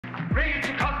Bring it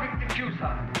to Cosmic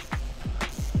Diffuser.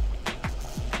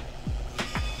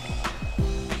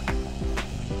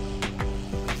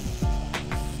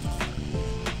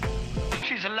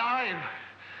 She's alive!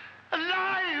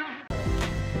 Alive!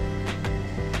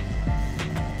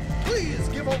 Please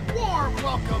give a warm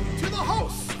welcome to the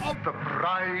hosts of The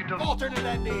Bride of Alternate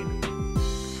Ending.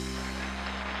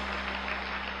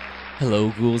 Hello,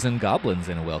 ghouls and goblins,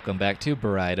 and welcome back to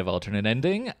Bride of Alternate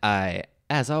Ending. I,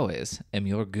 as always, am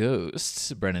your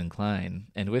ghost, Brennan Klein,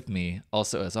 and with me,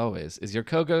 also as always, is your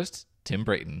co-ghost, Tim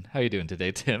Brayton. How are you doing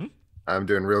today, Tim? I'm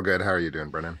doing real good. How are you doing,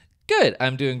 Brennan? Good.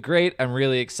 I'm doing great. I'm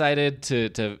really excited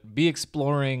to be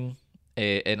exploring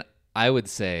an, I would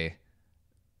say,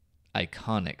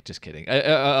 iconic, just kidding,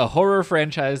 a horror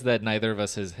franchise that neither of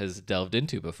us has delved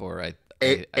into before. I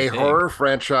A horror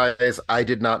franchise I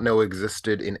did not know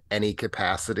existed in any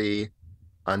capacity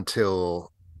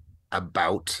until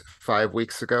about 5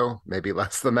 weeks ago, maybe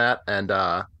less than that. And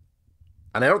I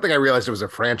don't think I realized it was a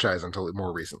franchise until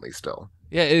more recently still.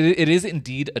 Yeah, it is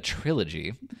indeed a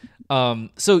trilogy.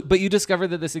 But you discovered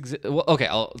that this exists. Well, okay,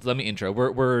 let me intro.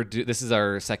 This is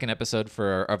our second episode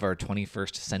of our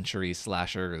 21st Century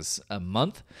Slashers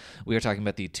month. We are talking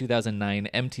about the 2009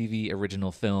 MTV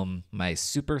original film, My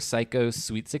Super Psycho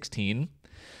Sweet 16.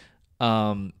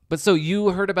 But so you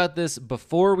heard about this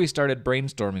before we started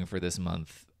brainstorming for this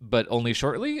month, but only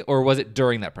shortly, or was it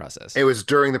during that process? It was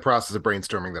during the process of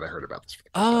brainstorming that I heard about this.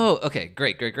 Oh, okay,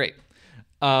 great.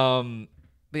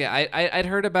 But yeah, I'd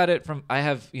heard about it from, I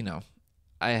have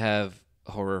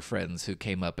horror friends who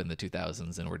came up in the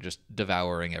 2000s and were just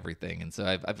devouring everything. And so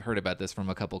I've heard about this from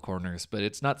a couple corners, but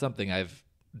it's not something I've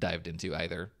dived into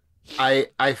either.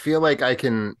 I feel like I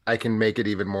can make it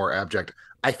even more abject.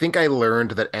 I think I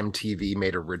learned that MTV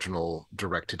made original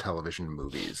direct-to-television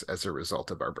movies as a result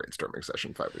of our brainstorming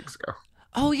session 5 weeks ago.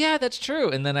 Oh yeah, that's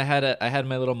true. And then I had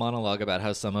my little monologue about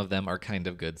how some of them are kind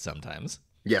of good sometimes.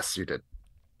 Yes, you did.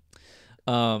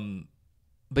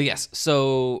 But yes,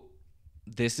 so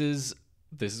this is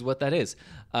what that is.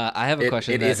 I have a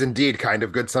question. It is indeed kind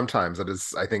of good sometimes. It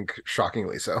is, I think,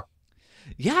 shockingly so.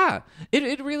 Yeah,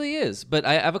 it really is. But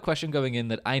I have a question going in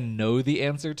that I know the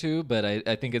answer to, but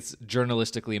I think it's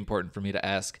journalistically important for me to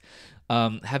ask.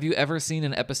 Have you ever seen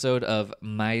an episode of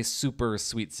My Super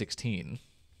Sweet 16?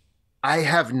 I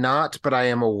have not, but I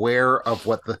am aware of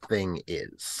what the thing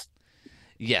is.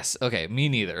 Yes. Okay. Me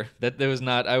neither. I was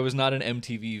not an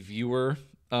MTV viewer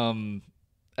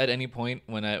at any point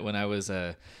when I was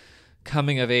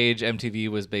coming of age. MTV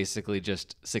was basically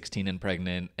just 16 and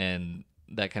pregnant and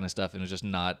that kind of stuff, and it was just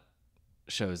not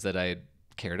shows that I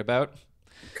cared about.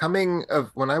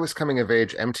 When I was coming of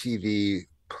age, MTV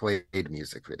played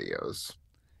music videos.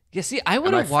 Yeah. See, I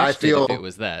would have watched it if it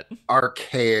was that.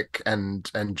 Archaic and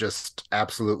just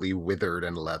absolutely withered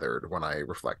and leathered when I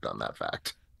reflect on that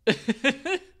fact.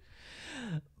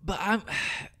 But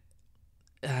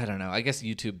I don't know. I guess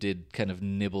YouTube did kind of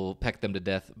peck them to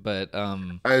death, but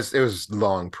it was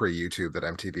long pre-YouTube that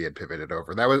MTV had pivoted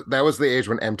over. That was the age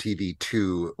when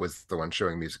MTV2 was the one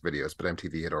showing music videos, but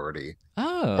MTV had already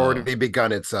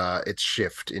begun its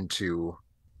shift into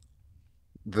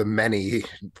the many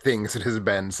things it has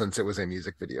been since it was a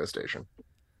music video station.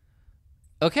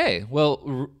 Okay,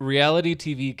 well, reality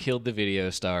TV killed the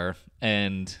video star,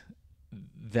 and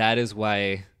that is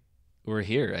why we're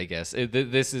here, I guess.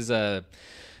 This is the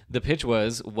pitch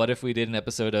was, what if we did an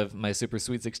episode of My Super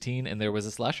Sweet 16 and there was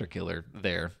a slasher killer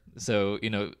there? So,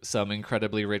 some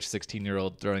incredibly rich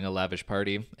 16-year-old throwing a lavish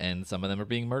party, and some of them are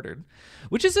being murdered,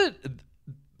 which is a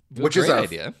great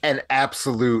idea. An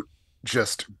absolute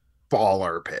just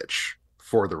baller pitch,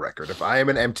 for the record. If I am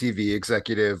an MTV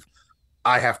executive,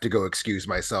 I have to go excuse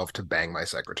myself to bang my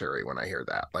secretary when I hear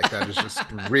that. Like, that is just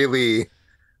really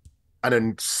an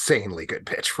insanely good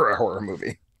pitch for a horror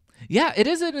movie. Yeah, it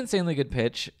is an insanely good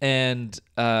pitch, and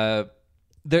there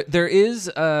is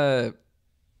a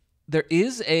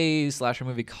slasher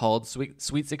movie called Sweet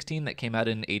 16 that came out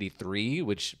in '83,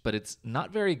 but it's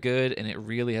not very good, and it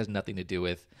really has nothing to do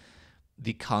with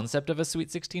the concept of a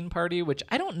Sweet 16 party, which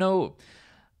I don't know.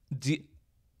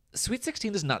 Sweet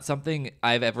 16 is not something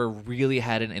I've ever really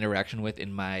had an interaction with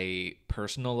in my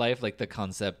personal life, like the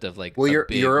concept of like. Well,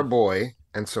 you're a boy,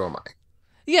 and so am I.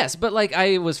 Yes, but like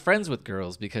I was friends with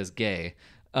girls because gay,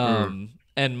 and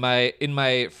in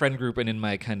my friend group and in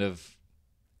my kind of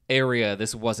area,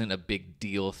 this wasn't a big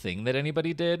deal thing that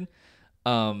anybody did.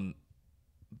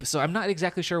 So I'm not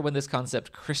exactly sure when this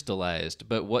concept crystallized,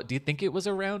 but what do you think it was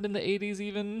around in the 80s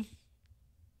even?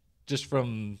 Just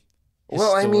from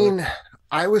Well, I mean,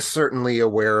 I was certainly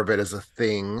aware of it as a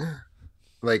thing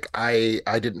like I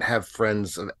didn't have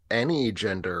friends of any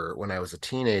gender when I was a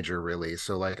teenager, really.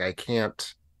 So like I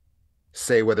can't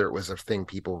say whether it was a thing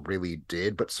people really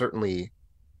did, but certainly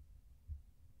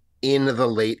in the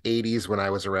late 80s when I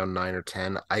was around 9 or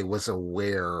 10, I was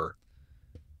aware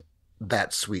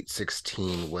that Sweet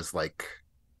 16 was like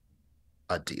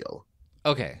a deal.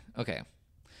 Okay, okay.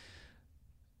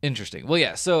 Interesting. Well,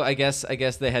 yeah. So I guess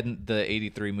they hadn't the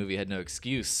 '83 movie had no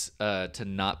excuse to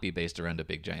not be based around a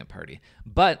big giant party.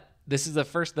 But this is the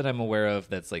first that I'm aware of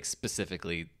that's like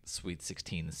specifically Sweet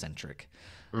 16 centric.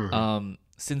 Mm-hmm.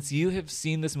 Since you have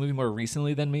seen this movie more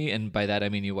recently than me, and by that I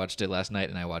mean you watched it last night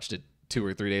and I watched it 2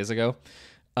 or 3 days ago.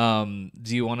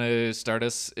 Do you want to start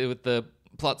us with the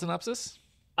plot synopsis?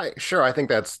 I think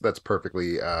that's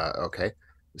perfectly okay.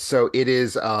 So it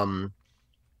is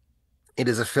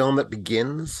a film that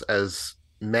begins as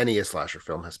many a slasher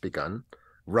film has begun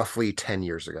roughly 10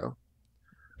 years ago,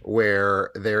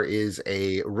 where there is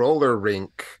a roller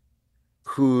rink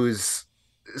whose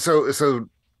so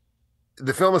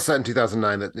the film is set in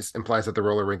 2009. That this implies that the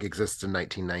roller rink exists in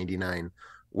 1999,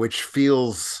 which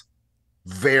feels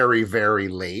very, very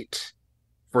late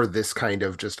for this kind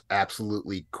of just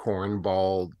absolutely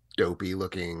cornball, dopey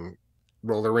looking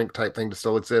roller rink type thing to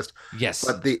still exist. Yes.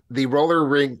 But the roller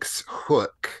rink's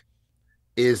hook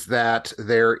is that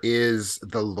there is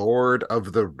the Lord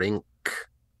of the Rink.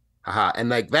 Haha. And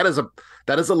like that is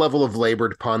a level of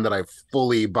labored pun that I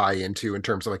fully buy into in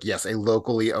terms of like, yes, a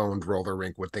locally owned roller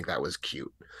rink would think that was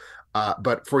cute.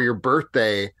 But for your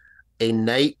birthday, a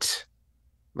knight,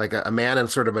 like a man in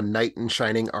sort of a knight in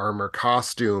shining armor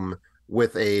costume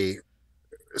with a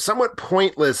somewhat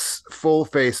pointless full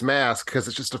face mask because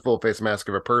it's just a full face mask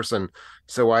of a person.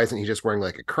 So why isn't he just wearing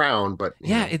like a crown? But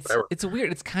Yeah, whatever. it's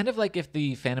weird. It's kind of like if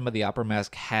the Phantom of the Opera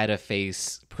mask had a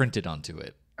face printed onto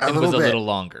it A and was little a bit, little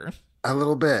longer. a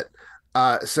little bit.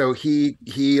 So he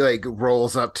like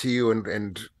rolls up to you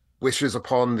and wishes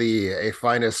upon thee a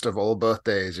finest of all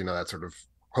birthdays, that sort of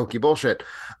hokey bullshit.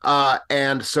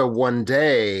 And so one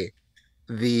day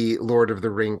the Lord of the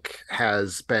Rink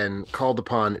has been called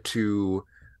upon to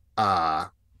uh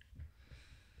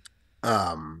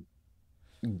um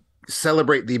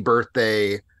celebrate the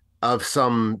birthday of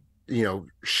some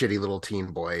shitty little teen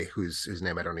boy whose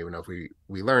name I don't even know if we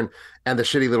learn. And the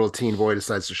shitty little teen boy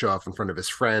decides to show off in front of his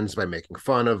friends by making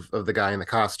fun of the guy in the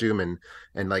costume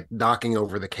and like knocking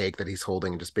over the cake that he's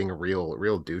holding and just being a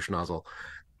real douche nozzle.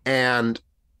 And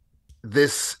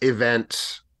this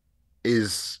event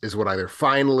is what either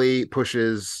finally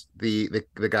pushes the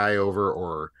guy over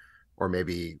or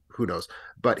maybe who knows.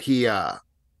 But he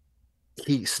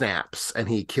snaps and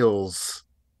he kills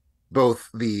both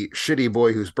the shitty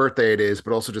boy whose birthday it is,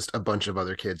 but also just a bunch of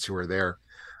other kids who are there.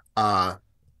 Uh,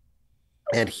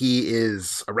 and he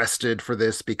is arrested for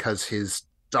this because his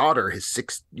daughter, his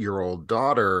 6-year-old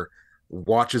daughter,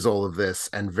 watches all of this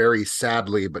and very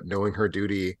sadly, but knowing her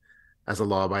duty as a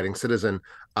law-abiding citizen,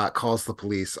 calls the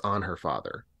police on her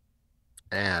father.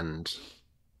 And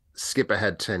skip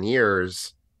ahead 10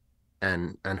 years,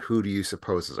 and who do you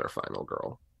suppose is our final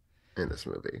girl in this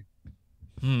movie?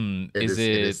 Is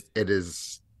it It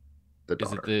is the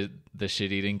is it daughter. the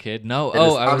shit eating kid? No. It Oh,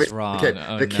 is I was obviously the wrong. kid.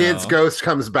 Oh The kid's no. ghost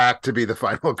comes back to be the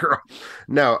final girl.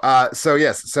 No, so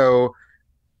yes, so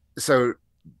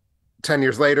 10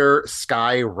 years later,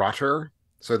 Sky Rotter.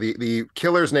 So the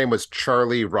killer's name was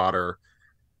Charlie Rotter,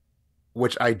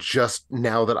 which I just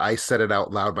now that I said it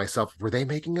out loud myself, were they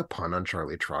making a pun on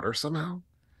Charlie Trotter somehow?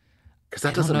 Because I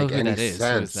that don't doesn't know make who any that is.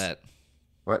 Who is sense. that?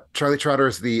 What Charlie Trotter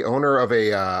is the owner of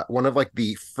a one of like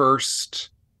the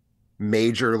first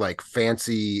major like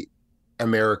fancy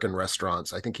American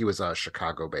restaurants. I think he was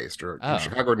Chicago based or Oh.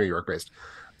 Chicago or New York based.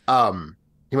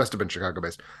 He must have been Chicago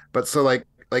based. But so like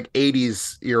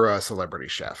 80s era celebrity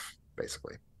chef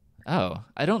basically. Oh.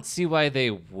 I don't see why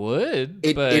they would,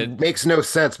 It but makes no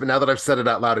sense, but now that I've said it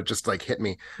out loud, it just like hit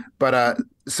me. But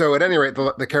so at any rate,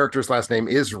 the character's last name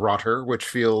is Rotter, which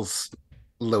feels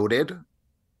loaded.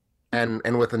 And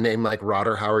with a name like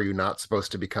Rotter, how are you not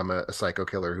supposed to become a psycho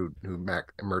killer who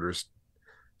murders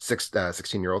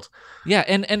 16-year-olds? yeah,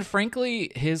 and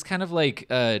frankly, his kind of like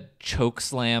choke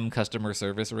slam customer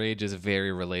service rage is very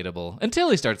relatable until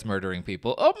he starts murdering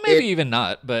people. Oh, maybe It even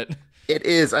not, but it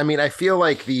is. I mean, I feel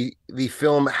like the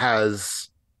film has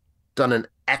done an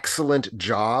excellent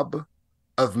job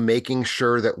of making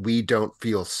sure that we don't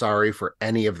feel sorry for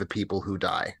any of the people who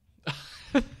die,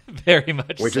 very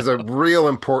much which so. is a real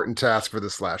important task for the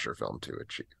slasher film to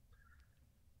achieve.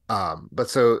 But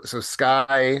so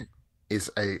Sky is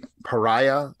a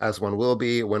pariah, as one will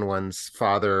be when one's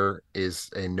father is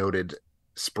a noted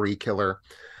spree killer.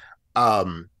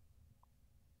 Um,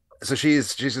 so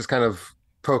she's just kind of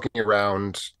poking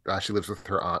around. She lives with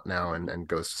her aunt now and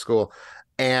goes to school.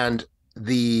 And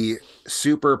the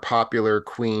super popular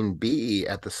queen bee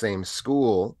at the same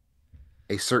school,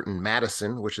 a certain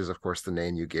Madison, which is, of course, the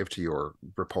name you give to your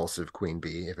repulsive queen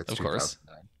bee if it's Of course.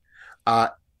 2009,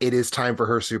 it is time for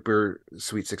her super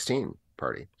Sweet 16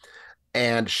 party.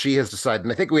 And she has decided,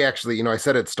 and I think we actually, I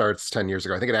said it starts 10 years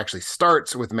ago. I think it actually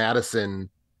starts with Madison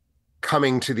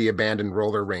coming to the abandoned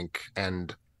roller rink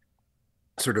and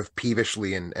sort of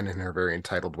peevishly and in her very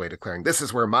entitled way declaring, "This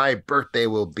is where my birthday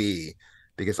will be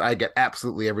because I get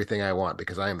absolutely everything I want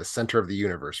because I am the center of the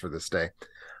universe for this day."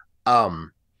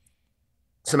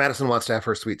 So Madison wants to have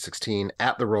her Sweet 16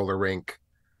 at the roller rink.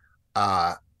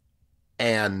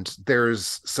 And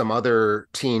there's some other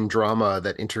teen drama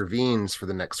that intervenes for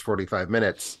the next 45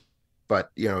 minutes. But,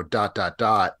 dot, dot,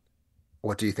 dot.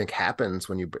 What do you think happens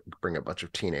when you bring a bunch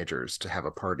of teenagers to have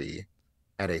a party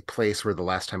at a place where the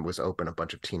last time it was open, a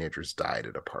bunch of teenagers died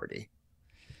at a party?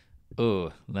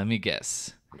 Oh, let me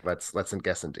guess. Let's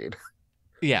guess indeed.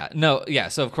 Yeah, no, yeah.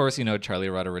 So of course, Charlie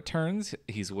Rada returns.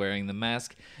 He's wearing the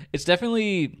mask. It's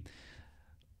definitely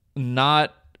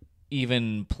not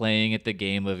even playing at the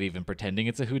game of even pretending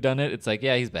it's a whodunit. It's like,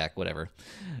 yeah, he's back, whatever.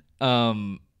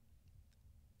 And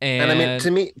I mean,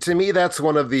 to me, that's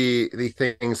one of the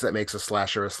things that makes a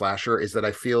slasher is that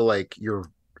I feel like you're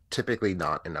typically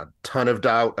not in a ton of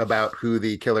doubt about who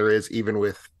the killer is, even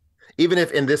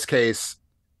if in this case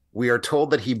we are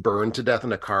told that he burned to death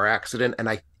in a car accident,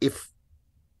 and if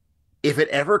it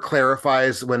ever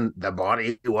clarifies when the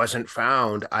body wasn't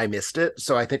found, I missed it.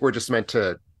 So I think we're just meant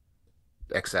to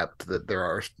accept that there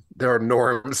are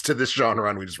norms to this genre,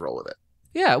 and we just roll with it.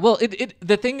 Yeah, well, it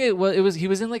was he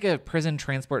was in like a prison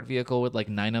transport vehicle with like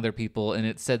 9 other people, and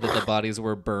it said that the bodies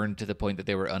were burned to the point that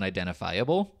they were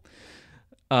unidentifiable.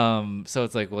 So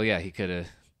it's like, well, yeah, he could have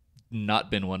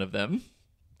not been one of them.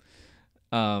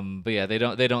 But yeah, they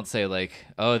don't say like,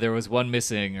 oh, there was one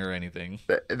missing or anything.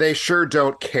 They sure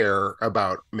don't care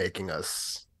about making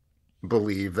us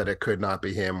believe that it could not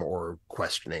be him or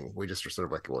questioning. We just are sort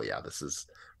of like, well, yeah, this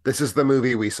is the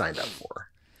movie we signed up for.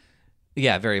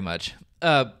 Yeah, very much.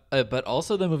 But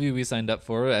also the movie we signed up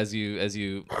for, as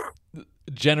you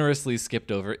generously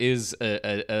skipped over, is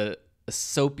a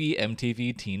soapy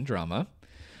MTV teen drama,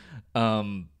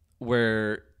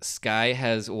 where Sky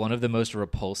has one of the most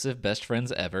repulsive best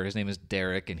friends ever. His name is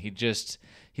Derek, and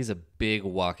he's a big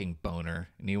walking boner,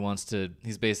 and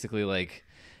he's basically like,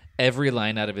 every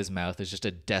line out of his mouth is just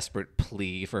a desperate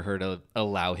plea for her to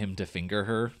allow him to finger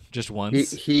her just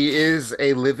once. He is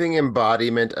a living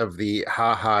embodiment of the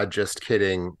haha, just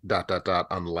kidding, ...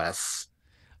 unless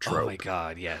trope. Oh my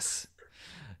God, yes.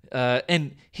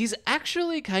 And he's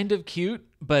actually kind of cute,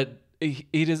 but he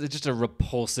is just a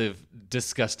repulsive,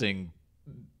 disgusting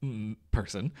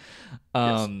person.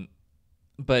 Yes.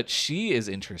 But she is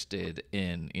interested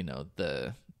in,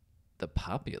 the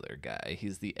popular guy.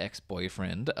 He's the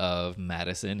ex-boyfriend of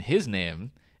Madison. His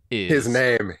name is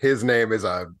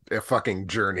a fucking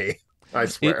journey. I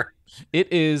swear.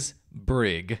 It is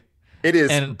Brig. It is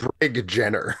Brig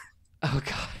Jenner. Oh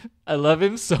God, I love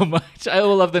him so much. I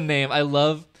love the name. I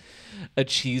love a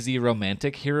cheesy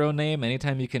romantic hero name.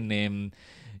 Anytime you can name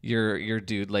your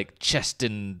dude like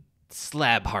Cheston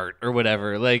Slabheart or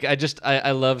whatever. Like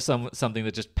I love something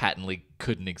that just patently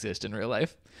couldn't exist in real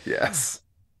life. Yes.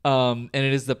 And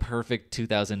it is the perfect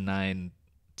 2009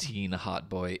 teen hot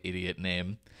boy idiot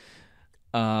name.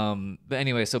 But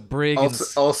anyway, so Brig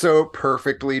also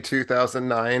perfectly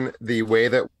 2009, the way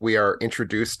that we are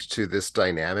introduced to this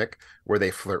dynamic where they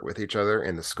flirt with each other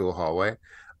in the school hallway.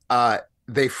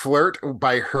 They flirt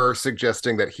by her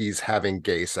suggesting that he's having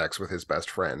gay sex with his best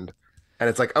friend. And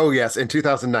it's like, oh yes, in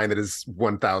 2009, that is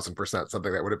 1000%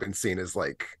 something that would have been seen as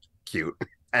like cute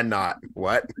and not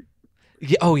what?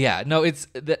 Yeah, oh yeah, no, it's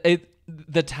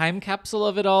the time capsule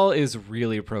of it all is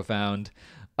really profound.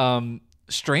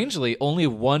 Strangely, only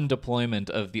one deployment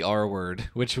of the R word,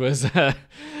 which was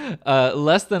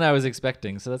less than I was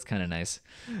expecting, so that's kind of nice.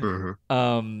 Mm-hmm.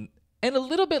 And a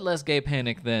little bit less gay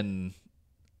panic than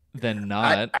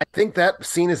not. I think that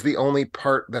scene is the only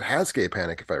part that has gay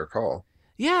panic, if I recall.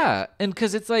 Yeah, and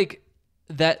because it's like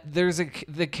that. There's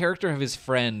the character of his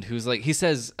friend who's like, he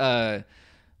says,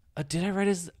 did I write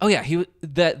his? Oh yeah, he was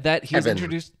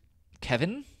introduced.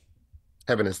 Kevin.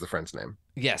 Kevin is the friend's name.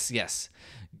 Yes.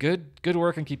 Good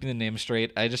work on keeping the name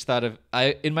straight. I just thought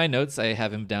in my notes I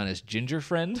have him down as Ginger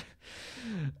Friend.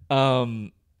 I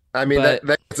mean, that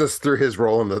gets us through his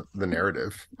role in the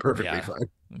narrative perfectly fine.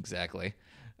 Exactly.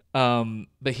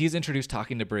 But he's introduced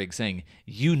talking to Briggs, saying,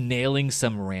 "You nailing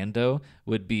some rando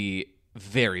would be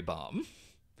very bomb."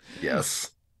 Yes.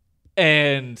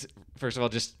 And first of all,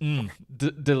 just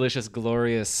delicious,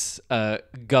 glorious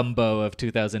gumbo of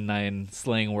 2009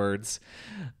 slang words.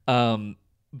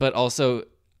 But also,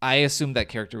 I assumed that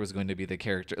character was going to be the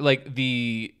character, like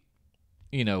the,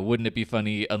 wouldn't it be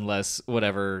funny unless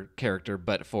whatever character,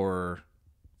 but for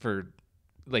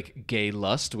like gay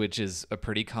lust, which is a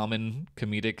pretty common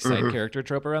comedic side character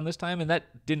trope around this time, and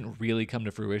that didn't really come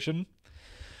to fruition.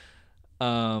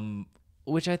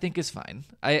 Which I think is fine.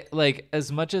 I like,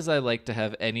 as much as I like to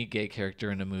have any gay character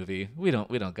in a movie, we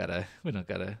don't gotta.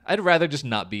 I'd rather just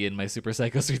not be in my Super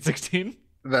Psycho Sweet 16.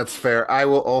 That's fair. I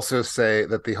will also say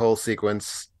that the whole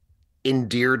sequence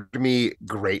endeared me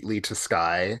greatly to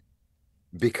Sky,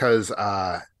 because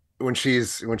when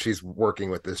she's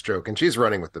working with this joke and she's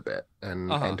running with the bit,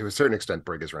 and to a certain extent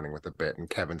Brig is running with the bit, and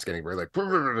Kevin's getting very like,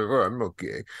 I'm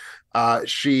okay.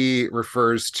 She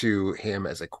refers to him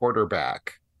as a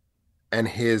quarterback, and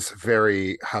his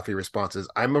very huffy response is,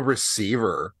 I'm a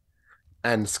receiver.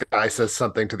 And Sky says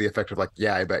something to the effect of like,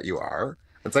 yeah, I bet you are.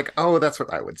 It's like, oh, that's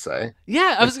what I would say.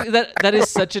 Yeah, that is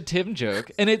such a Tim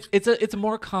joke, and it's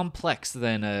more complex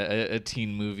than a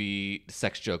teen movie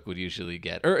sex joke would usually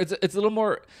get, or it's a little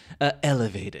more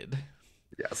elevated.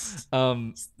 Yes.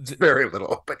 It's very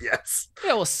little, but yes.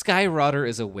 Yeah, well, Sky Rotter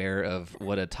is aware of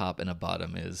what a top and a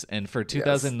bottom is, and for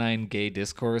 2009 gay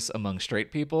discourse among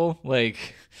straight people,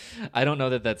 like, I don't know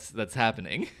that that's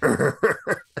happening.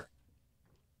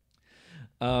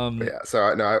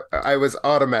 So no, I was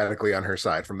automatically on her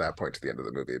side from that point to the end of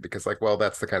the movie, because like, well,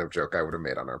 that's the kind of joke I would have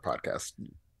made on our podcast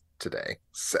today.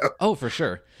 So for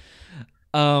sure.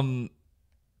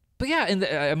 But yeah, and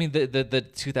I mean the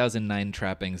 2009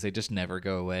 trappings, they just never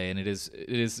go away, and it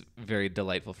is very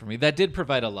delightful for me. That did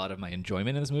provide a lot of my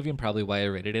enjoyment in this movie, and probably why I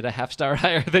rated it a half star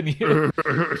higher than you.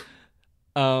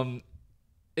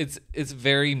 It's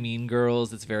very Mean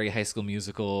Girls. It's very High School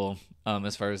Musical,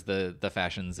 as far as the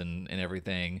fashions and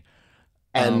everything,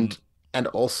 and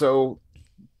also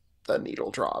the needle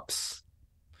drops.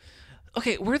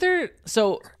 Okay, were there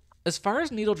as far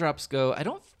as needle drops go, I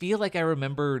don't feel like I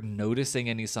remember noticing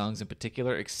any songs in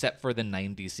particular, except for the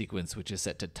 90s sequence, which is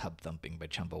set to Tub Thumping by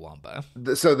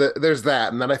Chumbawamba. So there's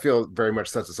that, and then I feel very much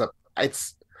sets us up.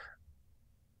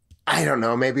 I don't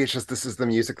know, maybe it's just this is the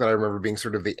music that I remember being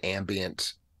sort of the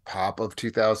ambient pop of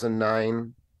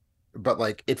 2009, but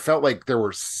like it felt like there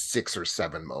were 6 or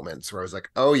 7 moments where I was like,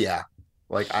 oh yeah,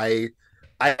 like I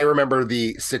remember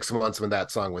the 6 months when that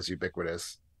song was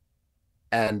ubiquitous.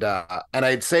 And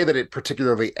I'd say that it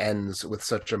particularly ends with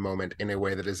such a moment in a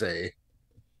way that is a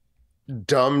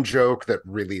dumb joke that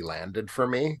really landed for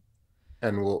me.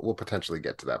 And we'll potentially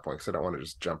get to that point, because I don't want to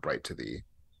just jump right to the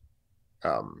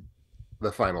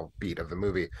final beat of the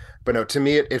movie. But no, to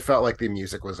me, it felt like the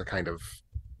music was a kind of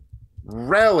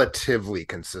relatively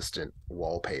consistent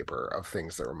wallpaper of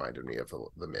things that reminded me of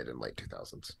the mid and late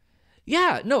 2000s.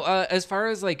 Yeah, no, as far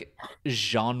as like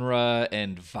genre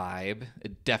and vibe,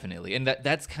 definitely. And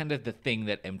that's kind of the thing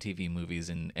that MTV movies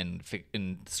and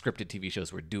scripted TV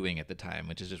shows were doing at the time,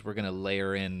 which is just, we're going to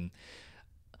layer in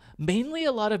mainly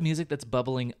a lot of music that's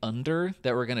bubbling under,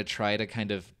 that we're going to try to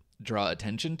kind of draw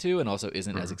attention to, and also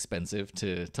isn't as expensive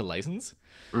to license.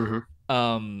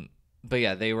 But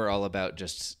yeah, they were all about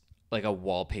just like a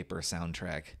wallpaper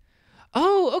soundtrack.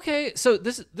 Oh, okay. So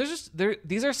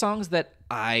these are songs that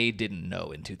I didn't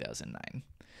know in 2009.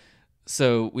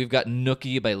 So we've got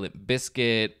Nookie by Limp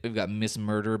Bizkit. We've got Miss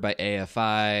Murder by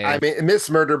AFI. I mean, Miss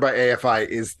Murder by AFI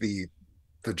is the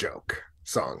joke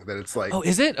song that it's like. Oh,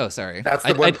 is it? Oh, sorry. That's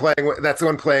the one playing. That's the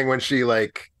one playing when she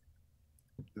like.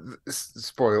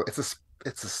 Spoil. It's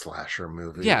a slasher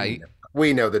movie. Yeah.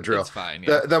 We know the drill. It's fine.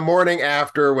 Yeah. The morning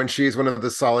after, when she's one of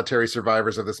the solitary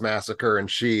survivors of this massacre,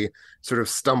 and she sort of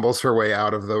stumbles her way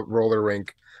out of the roller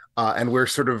rink, and we're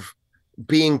sort of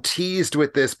being teased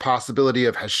with this possibility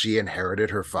of, has she inherited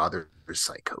her father's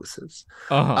psychosis?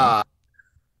 The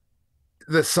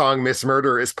song Miss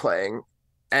Murder is playing,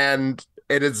 and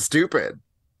it is stupid,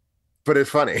 but it's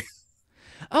funny.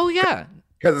 Oh yeah,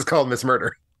 because it's called Miss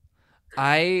Murder.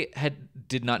 I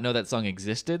did not know that song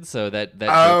existed, so that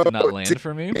joke did not land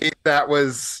for me. That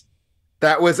was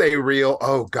a real,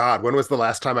 oh God, when was the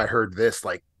last time I heard this?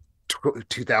 Like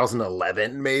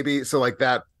 2011 maybe. So like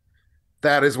that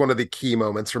is one of the key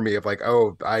moments for me of like,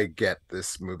 oh, I get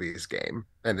this movie's game,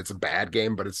 and it's a bad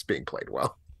game, but it's being played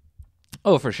well.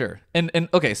 Oh, for sure. And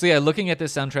okay, so yeah, looking at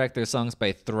this soundtrack, there's songs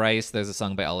by Thrice, there's a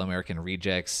song by All American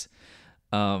Rejects.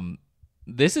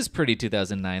 This is pretty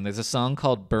 2009. There's a song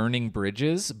called Burning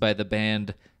Bridges by the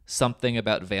band Something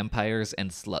About Vampires and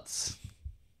Sluts.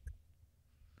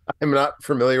 I'm not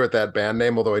familiar with that band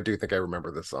name, although I do think I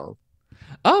remember this song.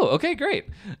 Oh, okay, great.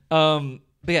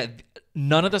 but yeah,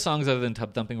 none of the songs other than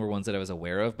Tub Thumping were ones that I was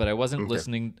aware of, but I wasn't Okay.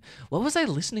 listening. What was I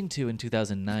listening to in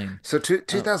 2009? So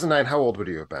 2009, how old would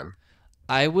you have been?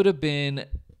 I would have been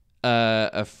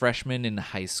a freshman in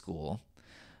high school.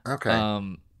 Okay.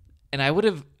 Um, and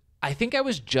I think I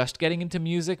was just getting into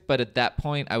music, but at that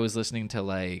point I was listening to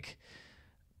like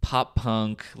pop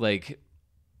punk, like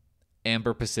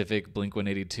Amber Pacific, Blink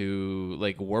 182,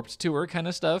 like Warped Tour kind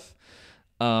of stuff.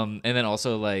 And then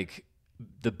also like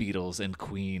the Beatles and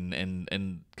Queen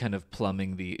and kind of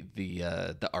plumbing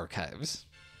the archives.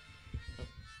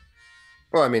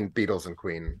 Well, I mean, Beatles and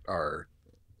Queen are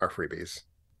freebies.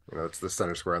 It's the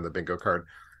center square on the bingo card.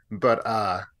 But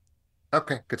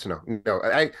okay, good to know. No,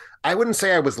 I wouldn't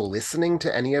say I was listening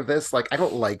to any of this. Like, I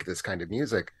don't like this kind of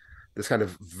music. This kind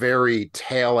of very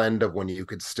tail end of when you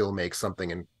could still make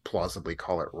something and plausibly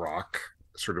call it rock,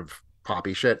 sort of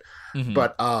poppy shit. Mm-hmm.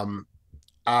 But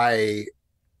I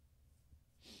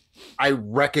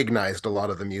recognized a lot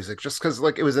of the music just because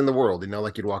like it was in the world,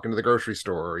 like you'd walk into the grocery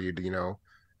store or you'd,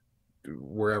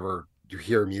 wherever you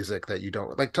hear music that you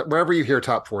don't like, wherever you hear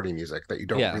top 40 music that you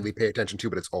don't Yeah. really pay attention to,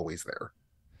 but it's always there.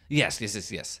 Yes.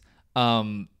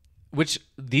 Which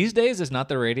these days is not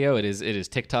the radio. It is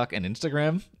TikTok and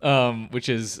Instagram, which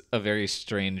is a very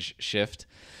strange shift.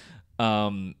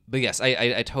 But yes,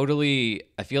 I totally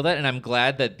I feel that, and I'm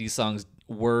glad that these songs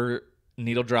were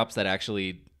needle drops that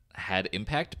actually had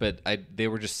impact, but they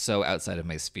were just so outside of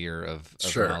my sphere of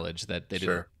Sure. knowledge that they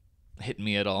didn't Sure. hit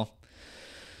me at all.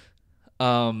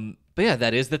 But yeah,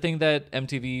 that is the thing that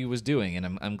MTV was doing,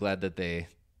 and I'm glad that they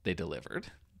delivered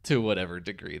to whatever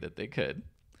degree that they could.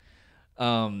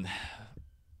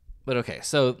 But okay,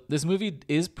 so this movie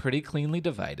is pretty cleanly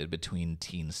divided between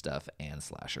teen stuff and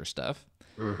slasher stuff.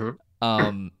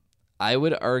 Mm-hmm. I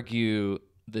would argue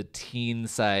the teen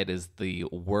side is the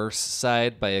worse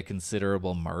side by a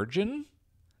considerable margin.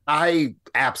 I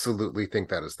absolutely think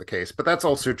that is the case, but that's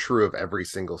also true of every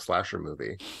single slasher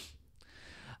movie.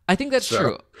 I think that's So-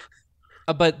 true.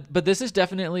 But this is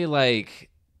definitely like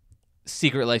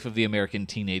Secret Life of the American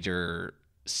Teenager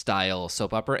style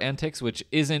soap opera antics, which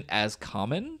isn't as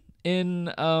common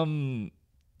in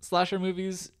slasher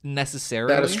movies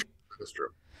necessarily. That is true. That is true.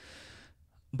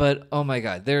 But oh my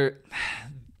god, there's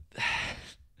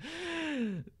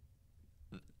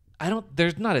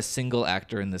not a single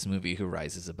actor in this movie who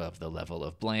rises above the level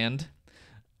of bland.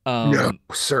 No,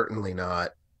 certainly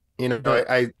not. but-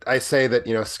 I say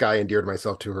that, Sky endeared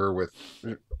myself to her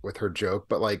with her joke,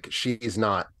 but like she's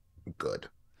not good.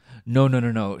 No.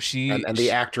 And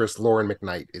the actress Lauren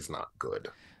McKnight is not good.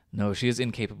 No, she is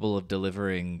incapable of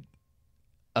delivering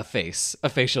a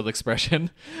facial expression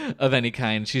of any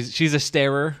kind. She's a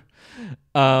starer.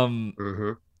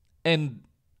 Mm-hmm. And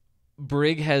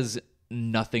Brig has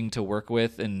nothing to work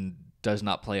with and does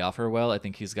not play off her well. I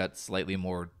think he's got slightly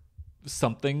more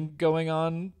something going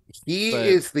on. He But-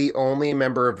 is the only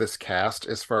member of this cast,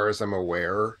 as far as I'm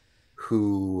aware,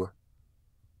 who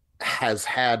has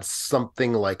had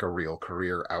something like a real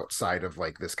career outside of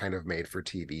like this kind of made for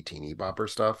TV teeny bopper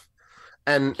stuff.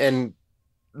 And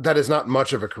that is not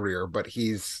much of a career, but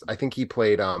I think he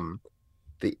played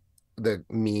the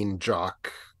mean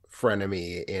jock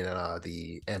frenemy in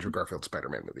the Andrew Garfield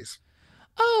Spider-Man movies.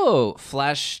 Oh,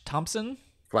 Flash Thompson?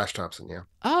 Flash Thompson, yeah.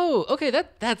 Oh, okay,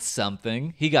 that's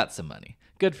something. He got some money.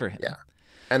 Good for him. Yeah.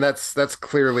 And that's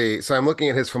clearly, so I'm looking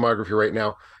at his filmography right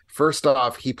now. First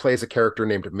off, he plays a character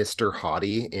named Mr.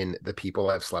 Haughty in The People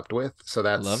I've Slept With. So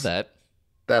Love that.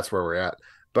 that's where we're at.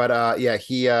 But yeah,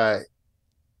 he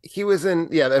was in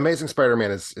The Amazing Spider-Man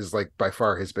is like by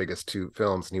far his biggest two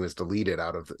films, and he was deleted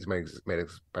out of Amazing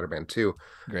Spider-Man 2.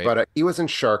 Great. But he was in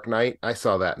Shark Night. I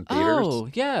saw that in theaters. Oh,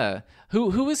 yeah. Who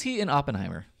was he in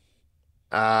Oppenheimer?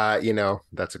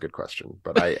 That's a good question.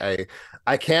 But I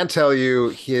can tell you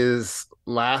his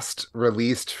last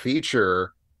released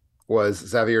feature was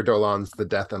Xavier Dolan's The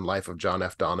Death and Life of John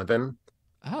F. Donovan,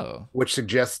 Oh. which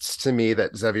suggests to me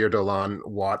that Xavier Dolan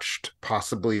watched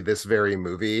possibly this very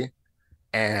movie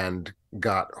and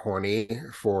got horny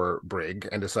for Brig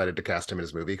and decided to cast him in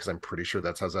his movie, because I'm pretty sure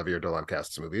that's how Xavier Dolan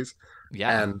casts movies.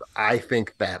 Yeah. And I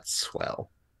think that's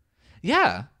swell.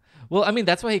 Yeah. Well, I mean,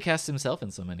 that's why he casts himself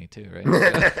in so many too,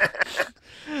 right?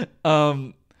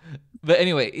 But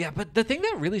anyway, yeah, but the thing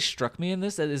that really struck me in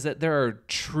this is that there are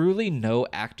truly no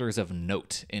actors of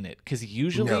note in it, because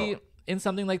usually No. in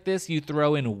something like this, you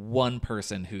throw in one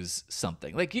person who's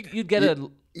something. Like you'd get a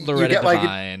You Loretta get, like,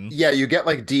 Devine. you get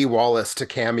like Dee Wallace to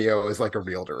cameo as like a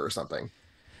realtor or something.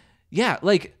 Yeah,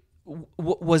 like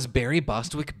was Barry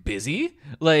Bostwick busy?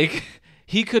 Like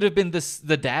he could have been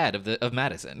the dad of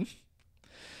Madison.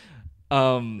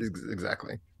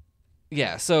 Exactly.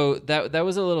 yeah, so that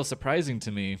was a little surprising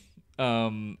to me.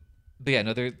 But yeah,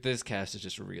 no, this cast is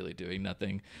just really doing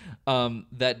nothing.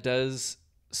 That does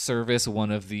service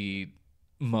one of the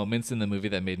moments in the movie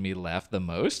that made me laugh the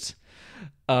most.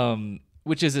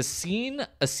 Which is a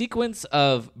sequence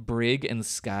of Brig and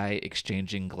Sky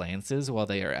exchanging glances while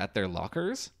they are at their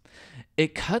lockers.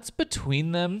 It cuts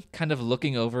between them, kind of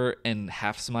looking over and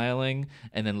half smiling,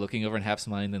 and then looking over and half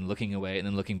smiling, then looking away, and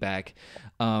then looking back.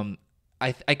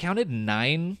 I counted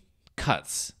 9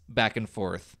 cuts back and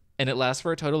forth, and it lasts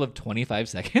for a total of 25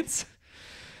 seconds,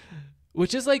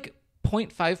 which is like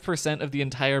 0.5% of the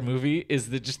entire movie is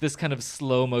just this kind of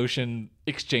slow motion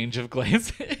exchange of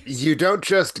glances. You don't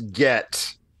just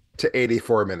get to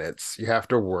 84 minutes. You have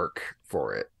to work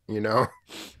for it, you know?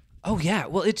 Oh yeah,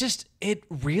 well it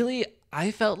really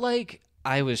I felt like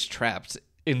I was trapped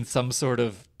in some sort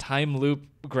of time loop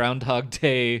Groundhog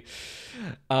Day.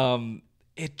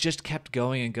 It just kept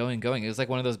going and going and going. It was like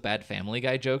one of those bad Family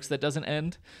Guy jokes that doesn't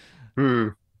end.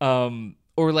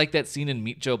 Or like that scene in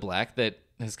Meet Joe Black that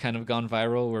has kind of gone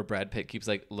viral where Brad Pitt keeps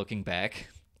like looking back.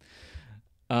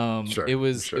 Sure, it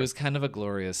was sure. it was kind of a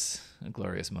glorious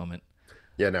moment.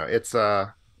 Yeah, no,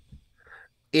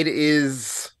 it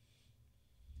is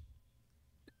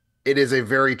it is a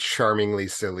very charmingly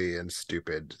silly and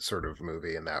stupid sort of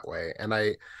movie in that way. And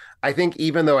I think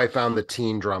even though I found the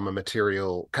teen drama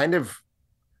material kind of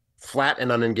flat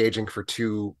and unengaging for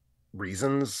two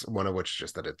reasons, one of which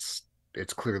just that it's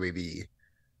clearly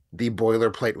the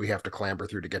boilerplate we have to clamber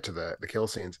through to get to the kill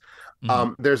scenes.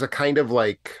 There's a kind of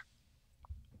like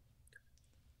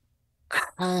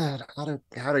how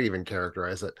to even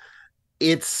characterize it.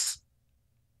 It's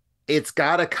it's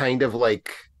got a kind of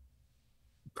like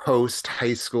post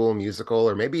high school musical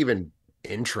or maybe even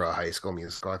intra high school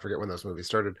musical. I forget when those movies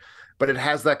started, but it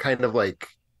has that kind of like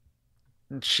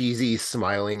cheesy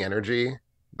smiling energy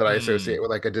that I Mm. associate with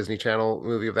like a Disney Channel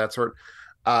movie of that sort.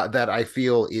 That I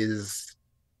feel is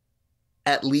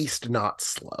at least not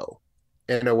slow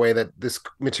in a way that this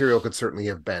material could certainly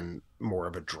have been more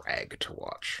of a drag to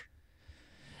watch.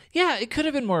 Yeah, it could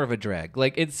have been more of a drag.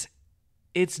 Like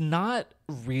it's not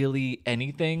really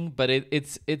anything, but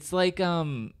it's like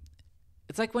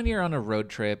when you're on a road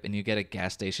trip and you get a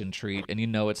gas station treat and you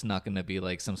know it's not going to be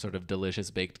like some sort of delicious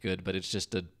baked good, but it's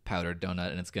just a powdered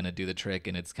donut and it's going to do the trick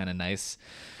and it's kind of nice.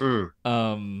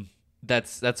 Mm,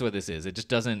 That's what this is. It just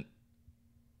doesn't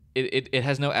it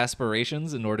has no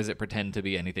aspirations, nor does it pretend to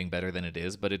be anything better than it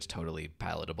is, but it's totally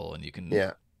palatable and you can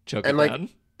yeah, choke and it like down.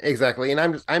 exactly. And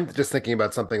I'm just thinking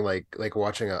about something like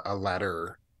watching a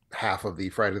latter half of the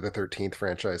Friday the 13th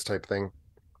franchise type thing,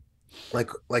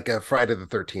 like a Friday the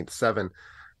 13th 7,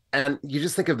 and you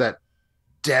just think of that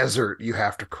desert you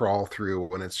have to crawl through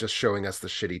when it's just showing us the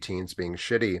shitty teens being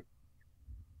shitty.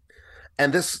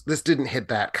 And this didn't hit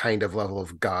that kind of level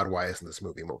of God, why isn't this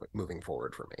movie moving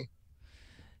forward for me?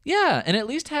 Yeah, and at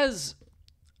least has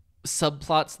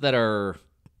subplots that are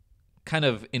kind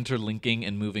of interlinking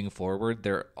and moving forward.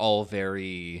 They're all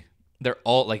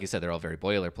like you said, they're all very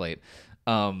boilerplate.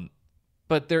 Um,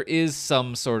 but there is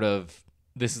some sort of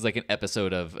this is like an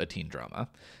episode of a teen drama.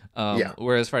 Yeah.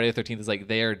 Whereas Friday the 13th is like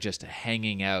they are just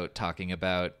hanging out talking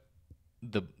about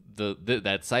the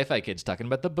that sci-fi kid's talking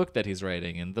about the book that he's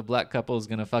writing and the black couple is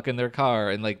gonna fuck in their car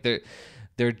and like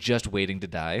they're just waiting to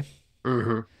die.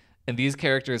 Mm-hmm. And these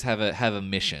characters have a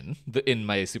mission in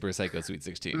my Super Psycho Sweet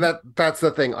 16. That's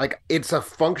the thing. Like it's a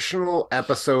functional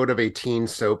episode of a teen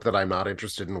soap that I'm not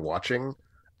interested in watching,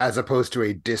 as opposed to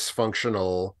a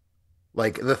dysfunctional,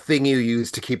 like the thing you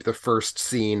use to keep the first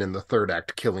scene and the third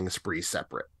act killing spree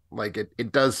separate. Like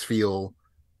it does feel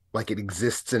like it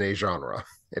exists in a genre.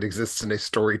 It exists in a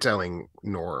storytelling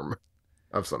norm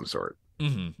of some sort.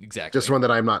 Just Exactly. one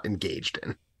that I'm not engaged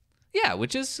in. Yeah,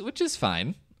 which is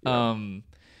fine. Yeah.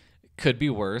 Could be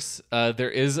worse. There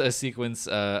is a sequence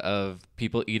of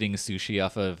people eating sushi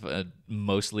off of a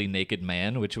mostly naked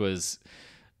man, which was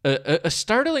a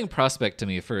startling prospect to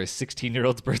me for a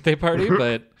 16-year-old's birthday party,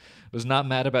 but was not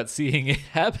mad about seeing it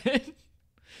happen.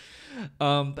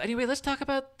 But anyway, let's talk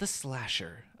about the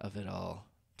slasher of it all,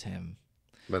 Tim.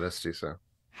 Let us do so.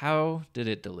 How did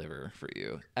it deliver for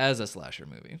you as a slasher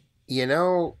movie? You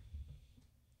know,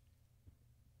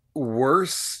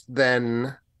 worse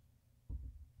than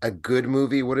a good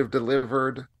movie would have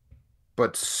delivered,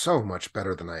 but so much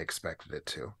better than I expected it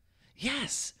to.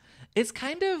 Yes. It's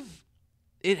kind of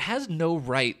it has no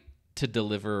right to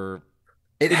deliver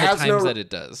It in the has times no that it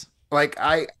does. like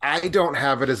I don't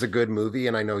have it as a good movie,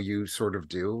 and I know you sort of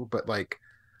do, but like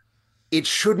it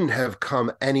shouldn't have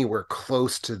come anywhere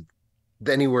close to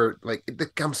anywhere like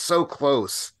it comes so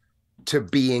close to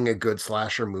being a good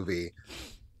slasher movie.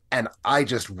 and I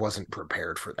just wasn't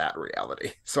prepared for that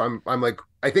reality. So I'm like,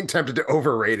 I think tempted to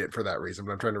overrate it for that reason,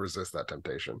 but I'm trying to resist that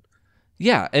temptation.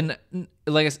 Yeah, and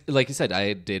like you said,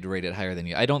 I did rate it higher than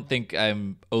you. I don't think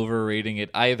I'm overrating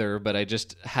it either, but I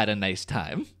just had a nice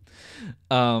time.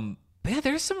 But yeah,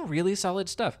 there's some really solid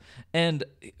stuff. And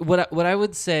what I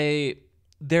would say,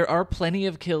 there are plenty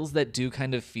of kills that do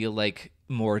kind of feel like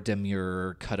more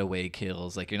demure cutaway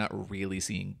kills, like you're not really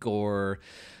seeing gore.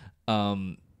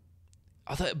 But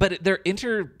they're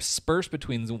interspersed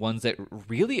between the ones that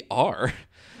really are.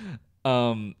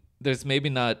 There's maybe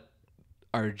not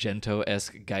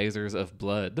Argento-esque geysers of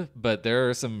blood, but there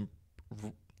are some,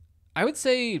 I would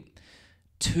say,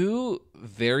 two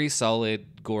very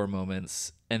solid gore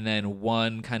moments, and then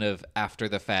one kind of after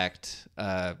the fact.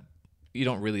 You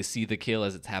don't really see the kill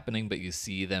as it's happening, but you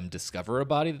see them discover a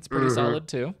body that's pretty solid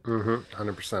too.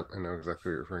 100%. I know exactly what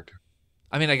you're referring to.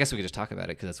 I mean, I guess we could just talk about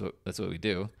it because that's what we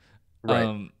do.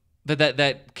 Right. But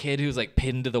that kid who's like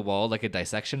pinned to the wall like a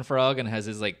dissection frog and has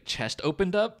his like chest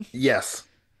opened up. Yes.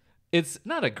 It's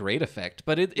not a great effect,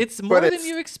 but it's more than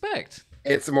you expect.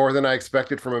 It's more than I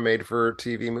expected from a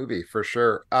made-for-TV movie, for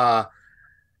sure.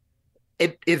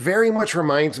 It very much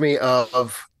reminds me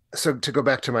of, so to go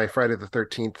back to my Friday the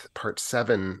 13th Part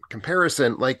 7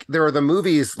 comparison, like there are the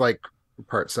movies like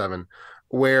Part 7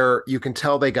 where you can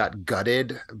tell they got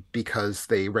gutted because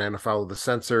they ran afoul of the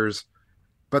censors.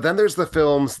 But then there's the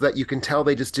films that you can tell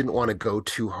they just didn't want to go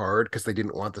too hard because they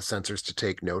didn't want the censors to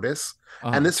take notice.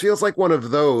 And this feels like one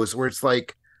of those where it's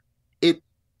like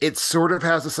it sort of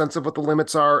has a sense of what the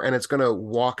limits are, and it's going to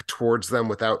walk towards them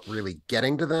without really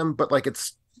getting to them. But like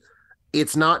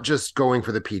it's not just going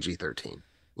for the PG-13.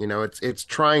 You know, it's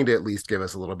trying to at least give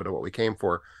us a little bit of what we came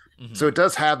for. Mm-hmm. So it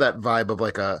does have that vibe of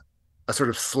like a sort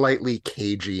of slightly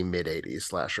cagey mid-80s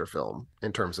slasher film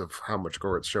in terms of how much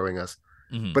gore it's showing us.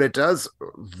 Mm-hmm. But it does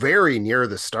very near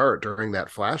the start during that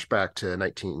flashback to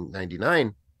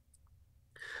 1999.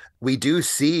 We do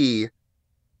see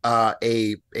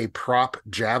a prop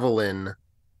javelin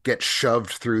get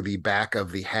shoved through the back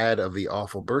of the head of the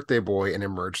awful birthday boy and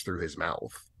emerge through his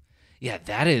mouth. Yeah,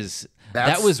 that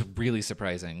was really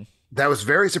surprising. That was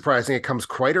very surprising. It comes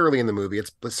quite early in the movie.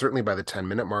 It's certainly by the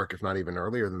 10-minute mark, if not even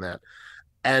earlier than that.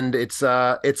 And it's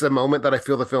a moment that I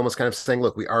feel the film is kind of saying,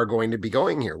 look, we are going to be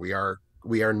going here. We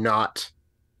are not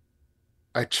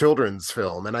a children's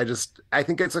film. And I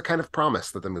think it's a kind of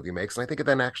promise that the movie makes. And I think it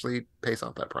then actually pays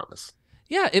off that promise.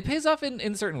 Yeah, it pays off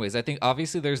in certain ways. I think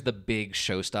obviously there's the big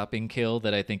show-stopping kill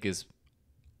that I think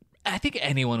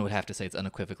anyone would have to say it's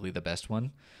unequivocally the best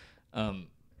one.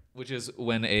 Which is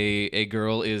when a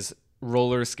girl is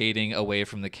roller skating away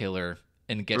from the killer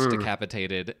and gets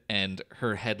decapitated, and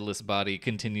her headless body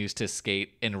continues to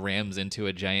skate and rams into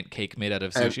a giant cake made out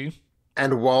of sushi.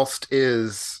 And whilst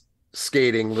is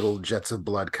skating, little jets of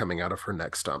blood coming out of her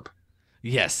neck stump.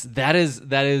 Yes, that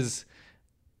is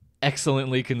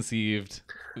excellently conceived.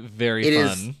 Very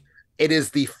fun. It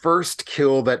is the first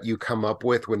kill that you come up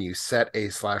with when you set a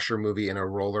slasher movie in a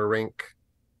roller rink.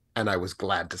 And I was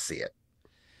glad to see it.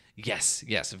 Yes,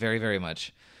 very, very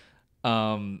much.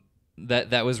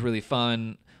 That was really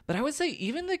fun. But I would say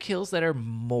even the kills that are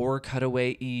more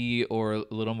cutaway-y or a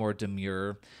little more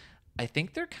demure, I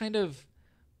think they're kind of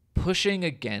pushing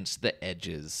against the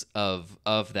edges of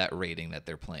that rating that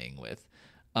they're playing with.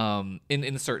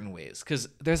 In certain ways. Because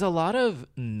there's a lot of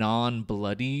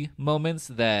non-bloody moments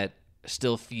that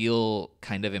still feel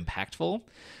kind of impactful.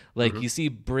 Like you see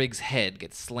Briggs' head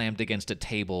get slammed against a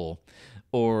table,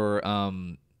 or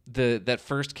that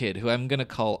first kid who I'm gonna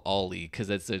call Ollie because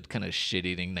that's a kind of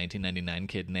shit-eating 1999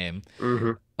 kid name.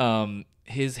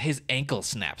 His ankle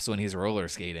snaps when he's roller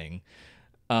skating,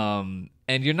 and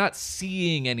you're not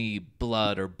seeing any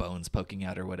blood or bones poking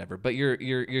out or whatever, but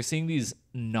you're seeing these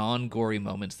non-gory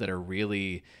moments that are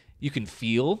really you can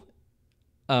feel.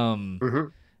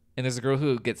 And there's a girl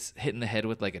who gets hit in the head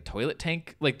with like a toilet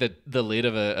tank, like the lid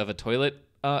of a toilet,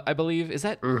 I believe. Is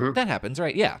that that happens,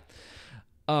 right? Yeah.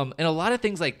 And a lot of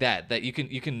things like that you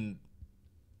can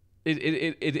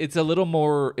it's a little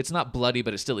more, it's not bloody,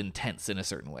 but it's still intense in a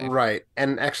certain way. Right.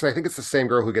 And actually I think it's the same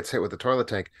girl who gets hit with the toilet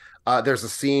tank. There's a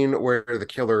scene where the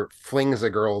killer flings a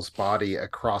girl's body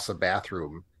across a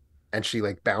bathroom and she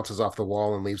like bounces off the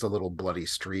wall and leaves a little bloody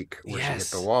streak where she hit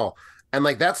the wall. And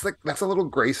like that's a little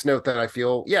grace note that I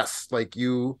feel, yes, like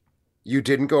you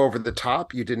didn't go over the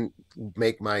top, you didn't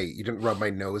rub my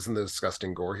nose in the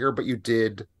disgusting gore here, but you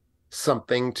did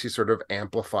something to sort of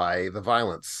amplify the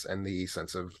violence and the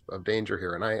sense of danger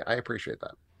here, and I appreciate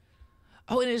that.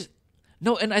 Oh, it is.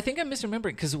 No, and I think I'm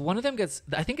misremembering because one of them gets,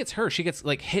 I think it's her, she gets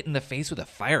like hit in the face with a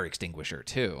fire extinguisher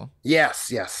too. Yes,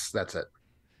 that's it.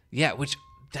 Yeah, which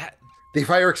that the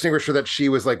fire extinguisher that she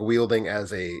was like wielding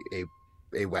as a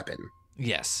weapon.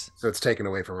 Yes. So it's taken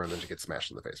away from her and then she gets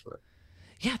smashed in the face with it.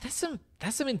 Yeah,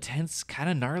 that's some intense kind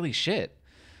of gnarly shit.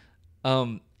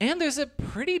 And there's a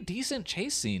pretty decent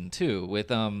chase scene too with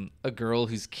a girl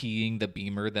who's keying the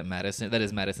beamer that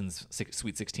is Madison's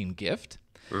Sweet 16 gift.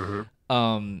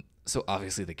 So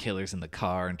obviously the killer's in the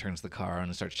car and turns the car on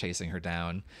and starts chasing her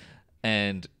down.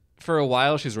 And for a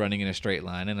while she's running in a straight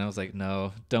line and I was like,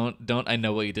 no, don't I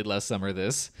know what you did last summer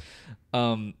this.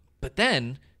 But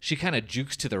then she kind of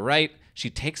jukes to the right. She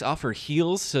takes off her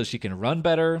heels so she can run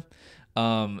better.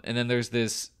 And then there's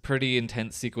this pretty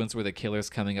intense sequence where the killer's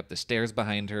coming up the stairs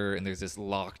behind her and there's this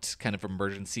locked kind of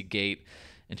emergency gate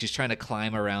and she's trying to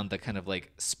climb around the kind of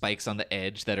like spikes on the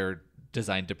edge that are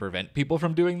designed to prevent people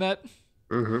from doing that.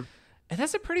 And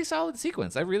that's a pretty solid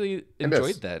sequence. I really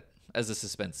enjoyed that as a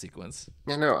suspense sequence.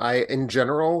 Yeah, no, in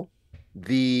general,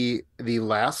 the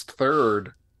last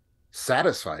third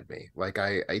satisfied me. Like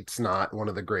it's not one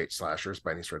of the great slashers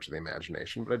by any stretch of the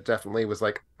imagination, but it definitely was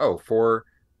like, oh, for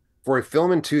a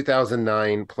film in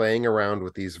 2009 playing around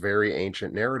with these very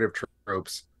ancient narrative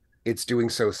tropes, it's doing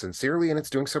so sincerely and it's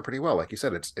doing so pretty well. Like you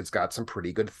said, it's got some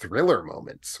pretty good thriller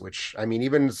moments, which I mean,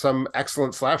 even some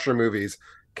excellent slasher movies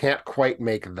can't quite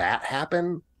make that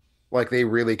happen. Like they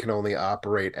really can only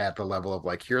operate at the level of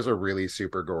like, here's a really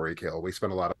super gory kill. We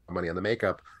spent a lot of money on the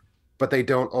makeup, but they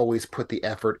don't always put the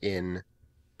effort in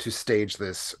to stage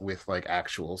this with like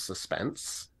actual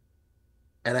suspense.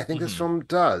 And I think this film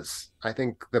does. I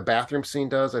think the bathroom scene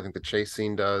does. I think the chase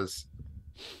scene does.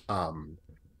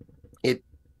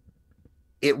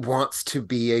 It wants to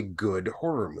be a good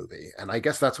horror movie, and I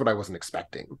guess that's what I wasn't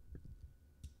expecting.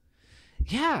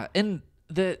 Yeah, and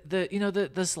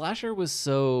the slasher was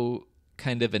so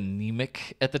kind of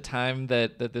anemic at the time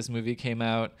that this movie came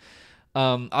out.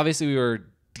 Obviously, we were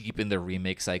deep in the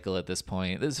remake cycle at this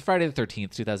point. This Friday the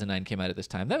 13th, 2009 came out at this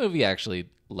time. That movie actually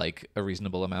like a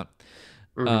reasonable amount.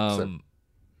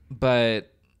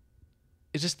 But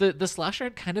it's just the slasher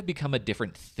had kind of become a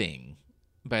different thing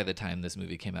by the time this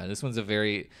movie came out. This one's a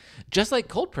very, just like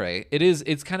Cold Prey,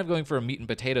 it's kind of going for a meat and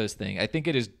potatoes thing. I think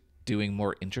it is doing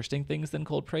more interesting things than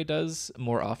Cold Prey does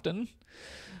more often.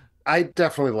 I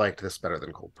definitely liked this better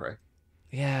than Cold Prey.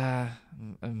 Yeah,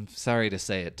 I'm sorry to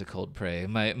say it to Cold Prey.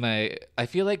 I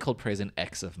feel like Cold Prey is an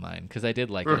ex of mine because I did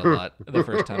like it a lot the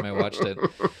first time I watched it.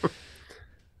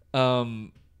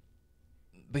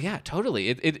 But yeah, totally.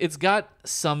 It's got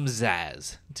some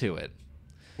zazz to it.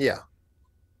 Yeah.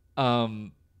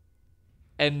 And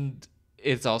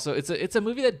it's also it's a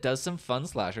movie that does some fun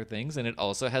slasher things, and it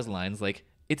also has lines like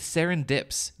 "It's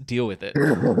serendips, deal with it."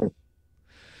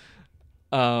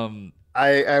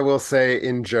 I will say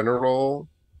in general,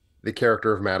 the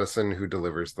character of Madison who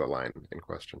delivers the line in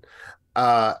question,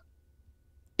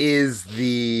 is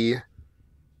the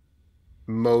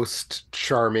most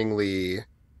charmingly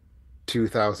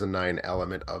 2009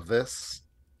 element of this,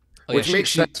 which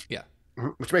makes sense. Yeah.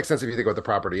 Which makes sense if you think what the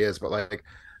property is, but like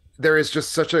there is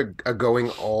just such a going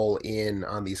all in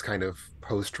on these kind of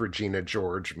post Regina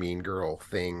George Mean Girl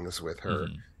things with her.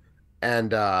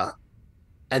 And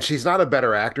she's not a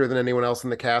better actor than anyone else in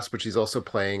the cast, but she's also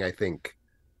playing, I think,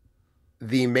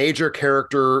 the major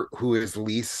character who is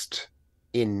least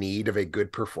in need of a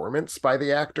good performance by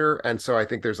the actor. And so I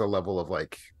think there's a level of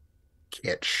like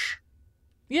kitsch.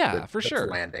 Yeah, for sure.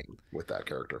 Landing with that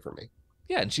character for me.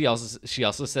 Yeah, and she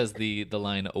also says the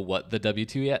line what the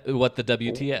WTF. What the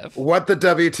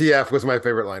WTF was my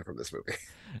favorite line from this movie.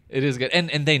 It is good.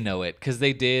 And they know it because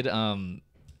they did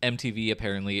MTV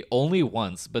apparently only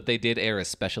once, but they did air a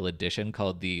special edition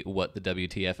called the What the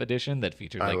WTF edition that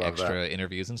featured like extra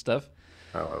interviews and stuff.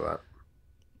 I love that.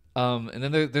 And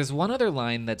then there's one other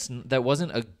line that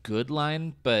wasn't a good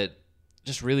line, but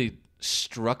just really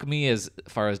struck me as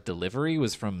far as delivery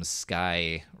was from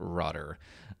Sky Rodder.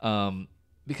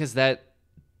 Because that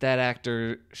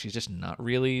actor, she's just not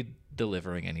really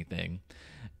delivering anything.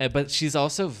 But she's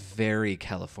also very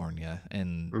California,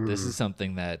 and this is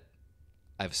something that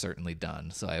I've certainly done,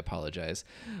 so I apologize.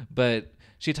 But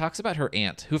she talks about her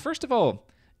aunt, who, first of all,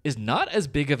 is not as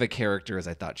big of a character as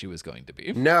I thought she was going to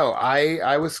be. No,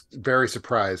 I was very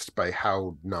surprised by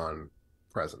how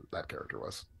non-present that character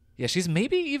was. Yeah, she's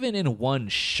maybe even in one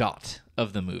shot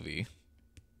of the movie.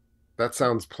 That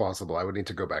sounds plausible. I would need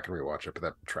to go back and rewatch it, but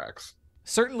that tracks.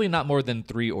 Certainly not more than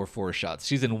 3 or 4 shots.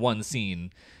 She's in one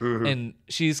scene, and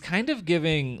she's kind of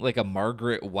giving like a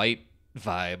Margaret White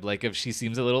vibe, like if she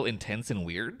seems a little intense and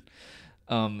weird.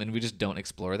 And we just don't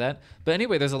explore that. But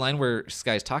anyway, there's a line where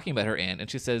Sky's talking about her aunt, and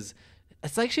she says,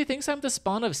 "It's like she thinks I'm the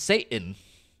spawn of Satan."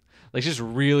 Like she just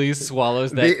really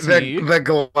swallows that tea. The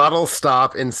glottal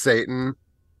stop in Satan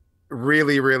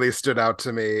really, really stood out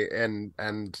to me. And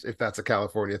if that's a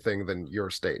California thing, then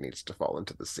your state needs to fall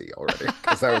into the sea already,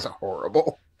 because that was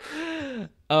horrible.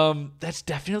 That's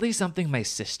definitely something my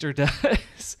sister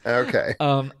does. Okay.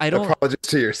 I don't. Apologies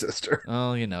to your sister.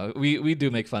 Oh, we do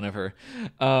make fun of her.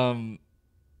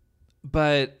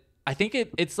 But I think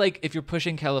it's like if you're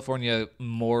pushing California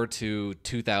more to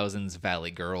 2000s Valley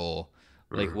Girl,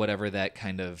 like whatever that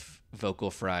kind of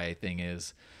vocal fry thing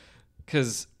is.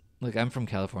 Because look, I'm from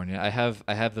California. I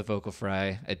have the vocal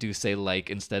fry. I do say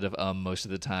like instead of most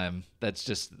of the time. That's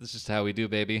just how we do,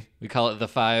 baby. We call it the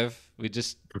five. We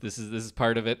just this is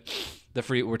part of it. I'm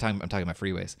talking about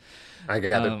freeways. I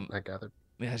gathered.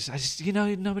 Yeah, I just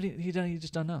nobody you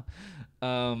just don't know.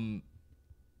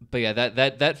 But yeah,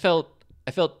 that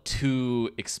I felt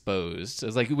too exposed. I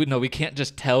was like, we can't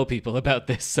just tell people about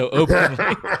this so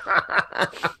openly.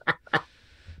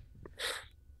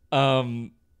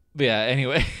 But yeah,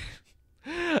 anyway.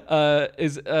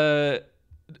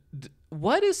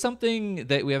 What is something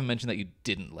that we haven't mentioned that you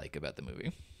didn't like about the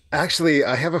movie? Actually,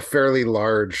 I have a fairly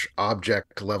large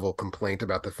object level complaint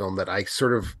about the film that I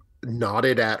sort of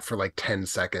nodded at for like 10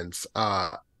 seconds.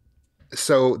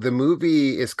 So the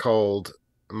movie is called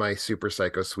My Super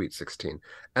Psycho Sweet 16,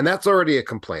 and that's already a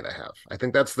complaint I have. I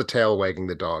think that's the tail wagging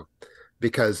the dog,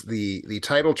 because the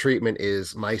title treatment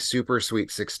is My Super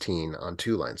Sweet 16 on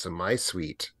two lines. So my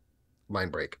sweet line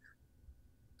break,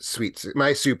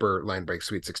 my super line break,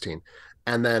 sweet 16.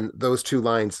 And then those two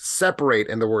lines separate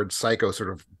and the word psycho sort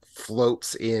of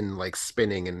floats in, like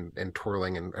spinning and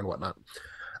twirling and whatnot.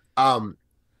 Um,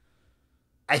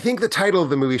 I think the title of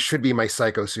the movie should be My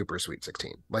Psycho Super Sweet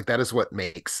 16. Like, that is what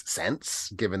makes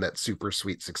sense, given that Super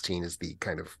Sweet 16 is the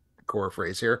kind of core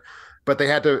phrase here. But they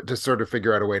had to sort of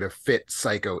figure out a way to fit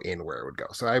psycho in where it would go.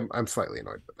 So I'm slightly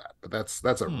annoyed with that. But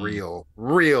that's a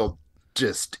real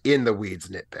just in the weeds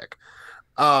nitpick.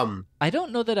 I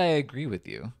don't know that I agree with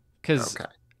you, because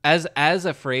as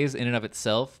a phrase in and of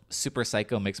itself, super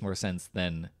psycho makes more sense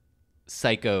than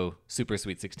psycho super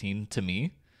sweet 16 to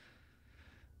me.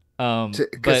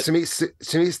 Because to me,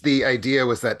 the idea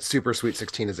was that Super Sweet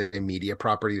 16 is a media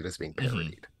property that is being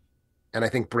parodied, and I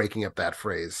think breaking up that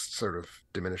phrase sort of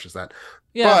diminishes that.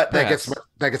 Yeah, but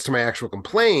that gets to my actual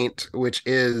complaint, which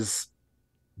is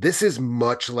this is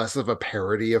much less of a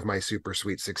parody of My Super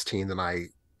Sweet 16 than I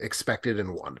expected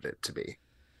and wanted it to be.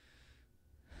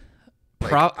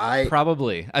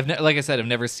 Probably. Like I said, I've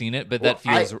never seen it, but that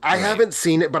feels. I haven't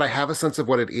seen it, but I have a sense of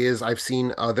what it is. I've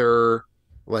seen other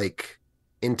like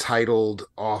entitled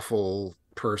awful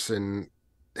person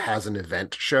has an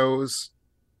event shows,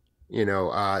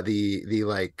 the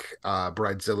like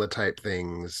Bridezilla type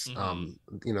things,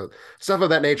 stuff of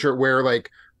that nature, where like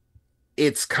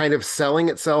it's kind of selling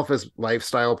itself as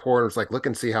lifestyle porn. It's like, look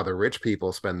and see how the rich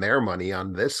people spend their money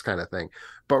on this kind of thing.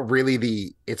 But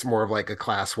really it's more of like a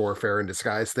class warfare in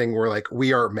disguise thing, where like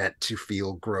we are meant to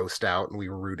feel grossed out and we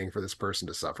were rooting for this person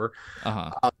to suffer.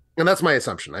 And that's my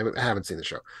assumption. I haven't seen the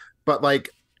show, but like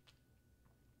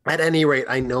at any rate,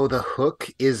 I know the hook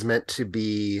is meant to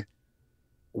be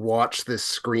watch this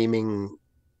screaming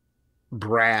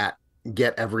brat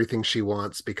get everything she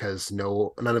wants because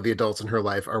none of the adults in her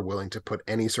life are willing to put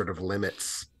any sort of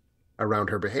limits around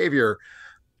her behavior.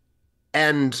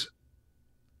 And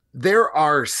there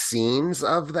are scenes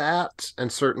of that,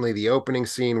 and certainly the opening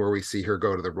scene where we see her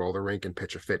go to the roller rink and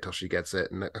pitch a fit till she gets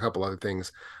it, and a couple other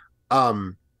things.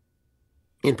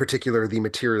 In particular, the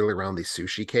material around the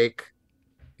sushi cake.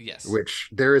 Yes. Which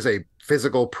there is a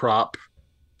physical prop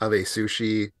of a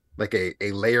sushi, like a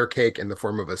layer cake in the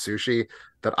form of a sushi,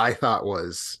 that I thought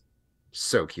was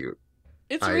so cute.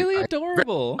 It's really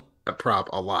adorable. A prop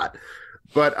a lot.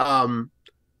 But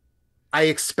I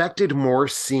expected more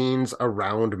scenes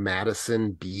around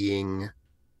Madison being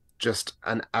just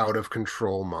an out of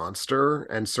control monster,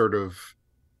 and sort of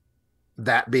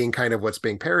that being kind of what's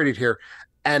being parodied here.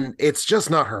 And it's just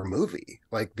not her movie.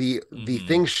 Like the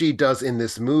thing she does in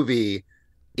this movie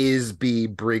is be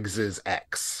Briggs's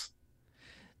ex.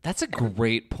 That's a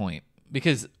great point,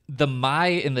 because the Mai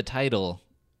in the title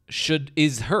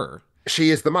is her. She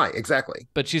is the Mai, exactly.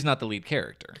 But she's not the lead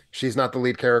character. She's not the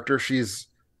lead character. She's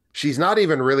not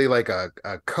even really like a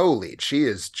co-lead. She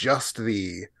is just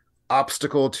the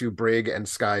obstacle to Brig and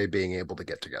Sky being able to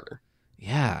get together.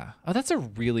 Yeah. Oh, that's a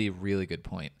really, really good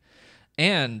point.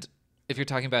 And if you're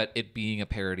talking about it being a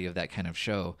parody of that kind of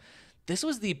show, this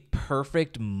was the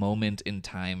perfect moment in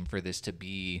time for this to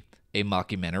be a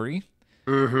mockumentary,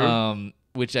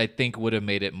 which I think would have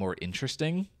made it more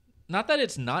interesting. Not that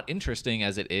it's not interesting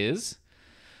as it is.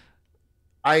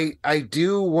 I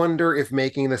do wonder if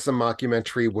making this a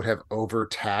mockumentary would have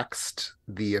overtaxed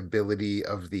the ability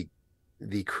of the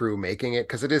the crew making it,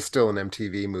 because it is still an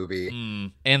MTV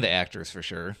movie. And the actors for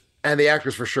sure. And the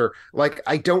actors for sure. Like,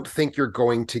 I don't think you're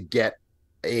going to get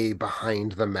a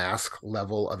behind the mask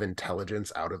level of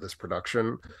intelligence out of this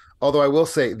production. Although I will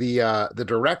say the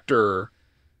director,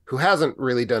 who hasn't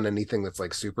really done anything that's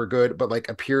like super good, but like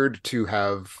appeared to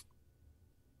have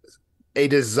a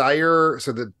desire.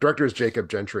 So the director is Jacob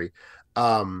Gentry.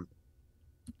 Um,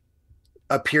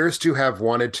 appears to have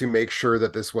wanted to make sure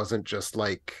that this wasn't just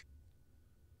like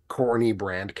corny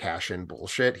brand cash in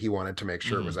bullshit. He wanted to make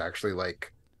sure it was actually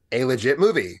like a legit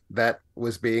movie that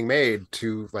was being made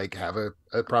to like have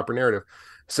a proper narrative.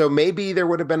 So maybe there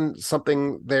would have been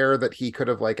something there that he could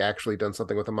have like actually done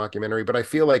something with a mockumentary, but I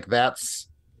feel like that's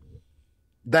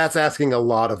asking a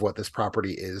lot of what this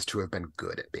property is to have been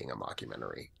good at being a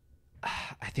mockumentary.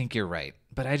 I think you're right,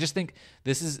 but I just think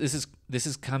this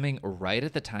is coming right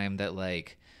at the time that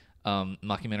like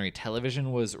mockumentary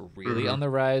television was really on the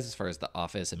rise, as far as The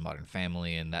Office and Modern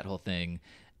Family and that whole thing,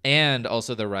 and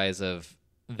also the rise of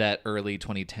that early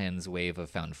 2010s wave of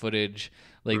found footage.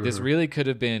 Like this really could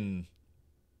have been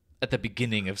at the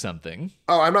beginning of something.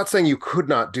 Oh, I'm not saying you could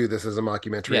not do this as a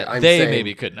mockumentary. Yeah, I'm they saying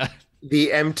maybe could not. The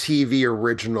MTV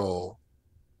original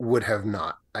would have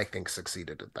not, I think,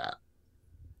 succeeded at that.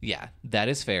 Yeah, that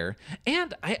is fair.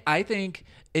 And I think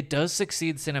it does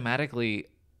succeed cinematically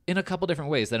in a couple different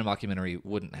ways that a mockumentary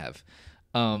wouldn't have.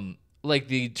 Like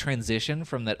the transition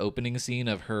from that opening scene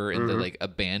of her in the like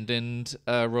abandoned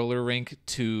roller rink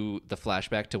to the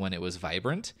flashback to when it was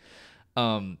vibrant.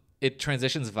 It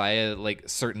transitions via like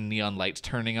certain neon lights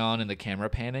turning on and the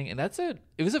camera panning, and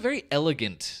it was a very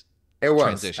elegant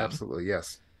transition. Absolutely,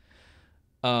 yes.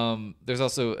 There's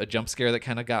also a jump scare that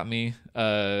kind of got me,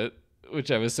 which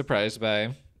I was surprised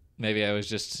by. Maybe I was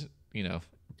just,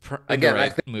 Again, I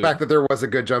think the fact that there was a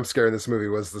good jump scare in this movie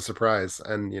was the surprise,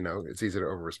 and it's easy to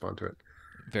over-respond to it.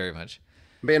 Very much.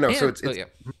 But so it's yeah.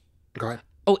 Go ahead.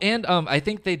 Oh, and I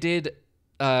think they did.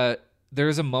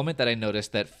 There's a moment that I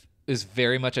noticed that is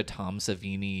very much a Tom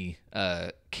Savini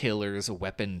killer's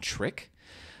weapon trick.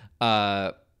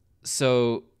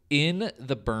 So in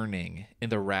The Burning, in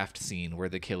the raft scene where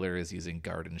the killer is using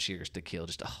garden shears to kill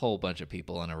just a whole bunch of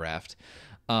people on a raft,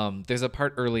 there's a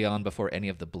part early on before any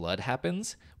of the blood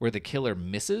happens where the killer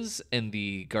misses and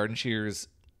the garden shears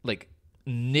like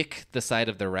nick the side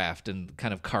of the raft and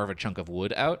kind of carve a chunk of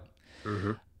wood out.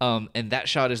 And that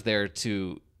shot is there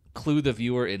to clue the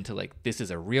viewer into like, this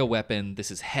is a real weapon, this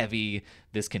is heavy,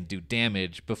 this can do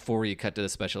damage, before you cut to the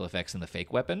special effects and the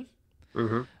fake weapon.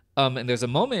 And there's a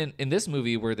moment in this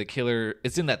movie where the killer,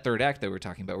 it's in that third act that we're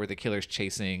talking about, where the killer's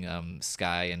chasing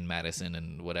Sky and Madison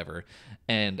and whatever,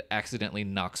 and accidentally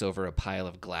knocks over a pile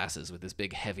of glasses with this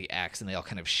big heavy axe, and they all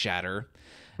kind of shatter.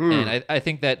 And I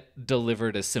think that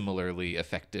delivered a similarly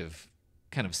effective,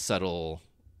 kind of subtle...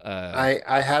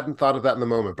 I hadn't thought of that in the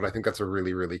moment, but I think that's a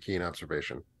really, really keen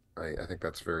observation. I think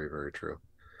that's very, very true.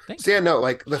 Thanks. So yeah, no,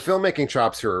 like the filmmaking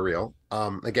chops here are real.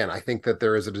 Again, I think that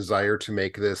there is a desire to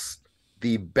make this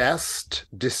the best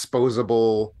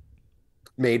disposable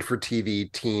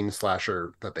made-for-TV teen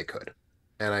slasher that they could,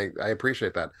 and I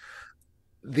appreciate that.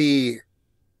 The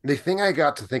thing I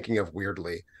got to thinking of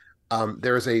weirdly,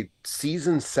 there is a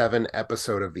season 7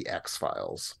 episode of the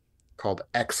X-Files called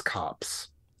X-Cops.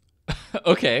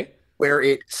 Okay. Where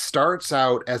it starts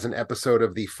out as an episode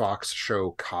of the Fox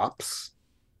show Cops,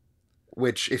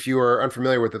 which, if you are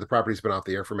unfamiliar with it, the property's been off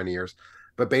the air for many years.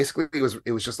 But basically,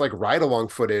 it was just like ride-along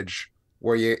footage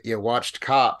where you watched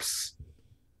cops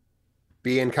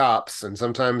being cops, and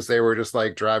sometimes they were just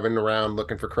like driving around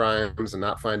looking for crimes and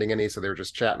not finding any, so they were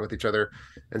just chatting with each other.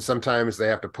 And sometimes they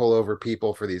have to pull over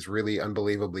people for these really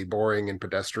unbelievably boring and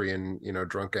pedestrian,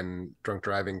 drunk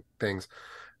driving things.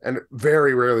 And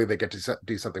very rarely they get to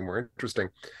do something more interesting.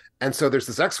 And so there's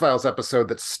this X-Files episode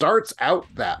that starts out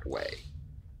that way.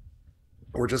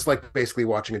 We're just like basically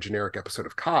watching a generic episode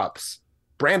of Cops,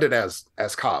 branded as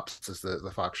Cops, as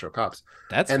the Fox show Cops.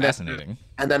 That's fascinating.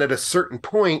 And then at a certain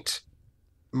point,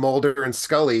 Mulder and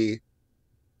Scully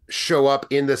show up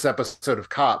in this episode of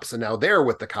Cops, and now they're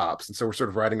with the cops. And so we're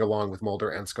sort of riding along with Mulder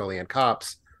and Scully and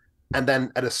Cops. And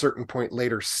then at a certain point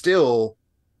later, still,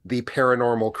 the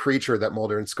paranormal creature that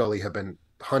Mulder and Scully have been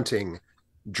hunting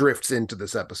drifts into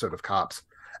this episode of Cops.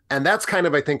 And that's kind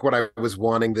of, I think, what I was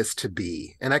wanting this to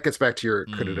be. And that gets back to your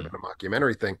could it have been a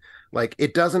mockumentary thing. Like,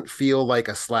 it doesn't feel like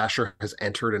a slasher has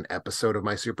entered an episode of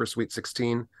My Super Sweet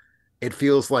 16. It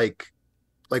feels like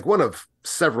one of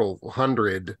several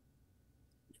hundred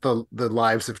the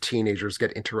lives of teenagers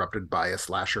get interrupted by a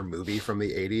slasher movie from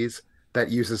the 80s that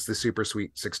uses the Super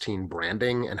Sweet 16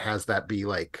 branding and has that be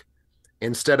like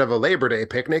instead of a Labor Day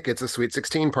picnic, it's a Sweet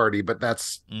 16 party, but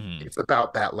Mm-hmm. it's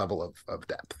about that level of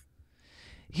depth.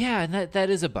 Yeah, and that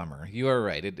is a bummer. You are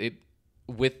right. It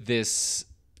with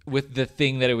the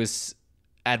thing that it was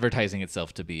advertising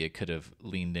itself to be, it could have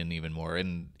leaned in even more,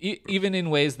 and even in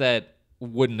ways that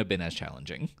wouldn't have been as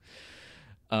challenging,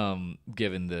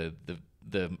 given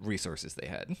the resources they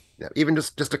had. Yeah, even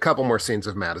just a couple more scenes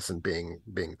of Madison being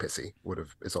pissy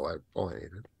is all I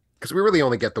needed, because we really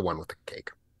only get the one with the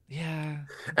cake. Yeah,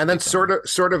 and then sort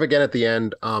of again at the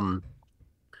end.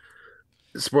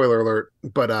 Spoiler alert,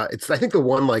 but it's I think the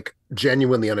one like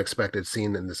genuinely unexpected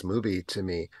scene in this movie to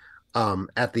me.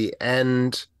 At the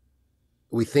end,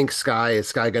 we think is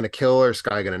Sky going to kill or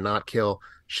Sky going to not kill?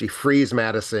 She frees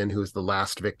Madison, who's the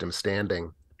last victim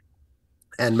standing,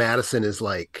 and Madison is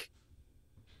like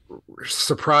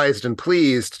surprised and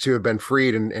pleased to have been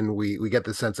freed, and we get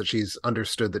the sense that she's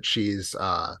understood that she's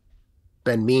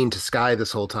been mean to Sky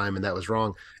this whole time, and that was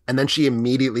wrong. And then she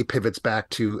immediately pivots back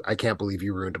to, I can't believe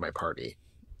you ruined my party.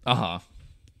 Uh-huh.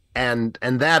 And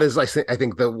that is, I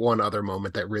think the one other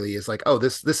moment that really is like, oh,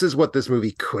 this is what this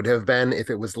movie could have been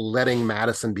if it was letting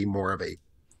Madison be more of a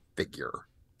figure.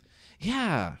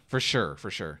 Yeah, for sure.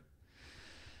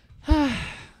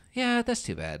 Yeah, that's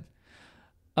too bad.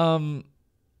 And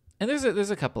there's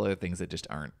a couple other things that just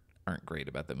aren't great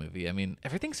about the movie. I mean,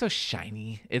 everything's so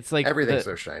shiny. It's like everything's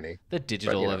so shiny. The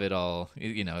digital of it all,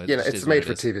 it's made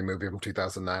for TV movie from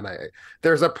 2009.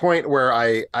 There's a point where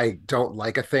I don't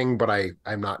like a thing, but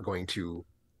I'm not going to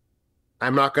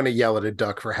yell at a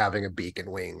duck for having a beak and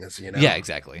wings, Yeah,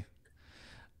 exactly.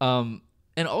 And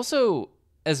also,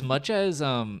 as much as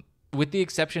with the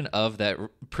exception of that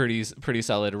pretty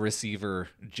solid receiver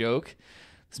joke,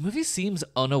 this movie seems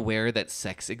unaware that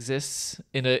sex exists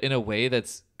in a way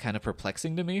that's kind of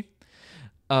perplexing to me.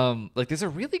 Like there's a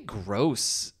really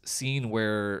gross scene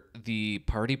where the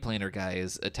party planner guy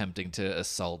is attempting to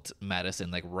assault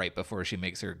Madison like right before she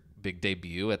makes her big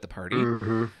debut at the party.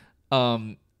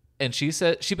 Mm-hmm. And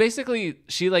she basically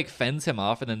like fends him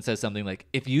off and then says something like,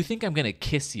 "If you think I'm gonna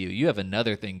kiss you, you have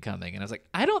another thing coming." And I was like,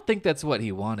 I don't think that's what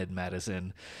he wanted,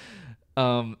 Madison.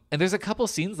 And there's a couple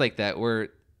scenes like that where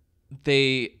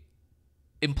they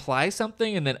imply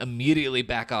something and then immediately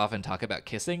back off and talk about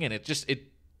kissing, and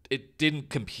it didn't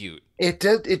compute. It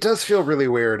does feel really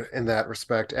weird in that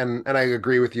respect, and I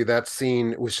agree with you. That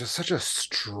scene was just such a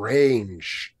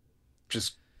strange,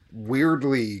 just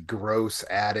weirdly gross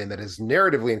add-in that is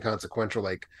narratively inconsequential.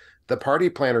 Like the party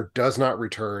planner does not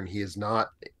return. He is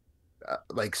not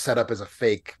like set up as a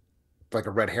fake, like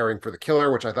a red herring for the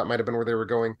killer, which I thought might have been where they were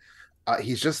going.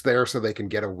 He's just there so they can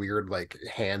get a weird, like,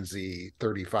 handsy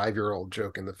 35-year-old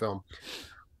joke in the film.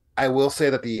 I will say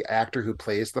that the actor who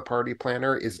plays the party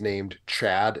planner is named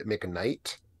Chad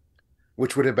McKnight,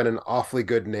 which would have been an awfully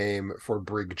good name for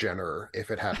Brig Jenner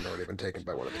if it hadn't already been taken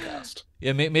by one of the cast.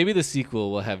 Yeah, maybe the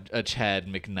sequel will have a Chad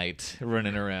McKnight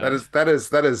running around. That is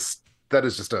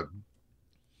just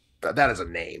that is a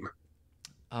name.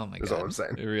 Oh my god, is all I'm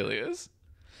saying. It really is.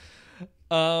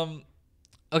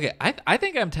 Okay, I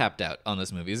think I'm tapped out on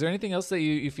this movie. Is there anything else that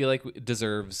you feel like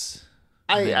deserves?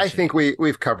 I think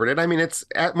we've covered it. I mean, it's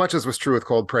as much as was true with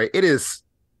Cold Prey. It is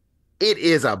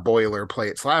a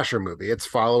boilerplate slasher movie. It's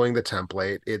following the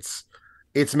template.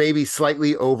 It's maybe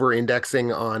slightly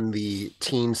over-indexing on the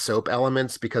teen soap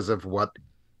elements because of what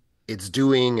it's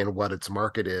doing and what its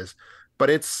market is. But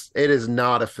it is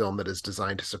not a film that is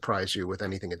designed to surprise you with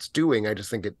anything it's doing. I just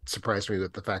think it surprised me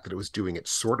with the fact that it was doing it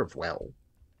sort of well.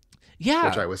 Yeah.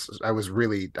 Which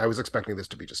I was expecting this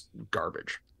to be just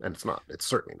garbage, and it's not. It's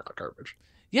certainly not garbage.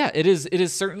 Yeah, it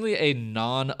is certainly a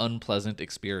non-unpleasant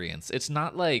experience. It's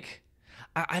not like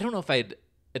I don't know if I'd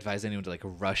advise anyone to like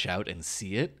rush out and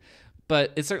see it,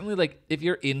 but it's certainly like if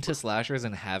you're into slashers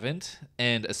and haven't,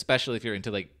 and especially if you're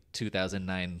into like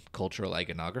 2009 cultural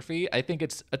iconography, I think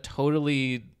it's a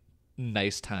totally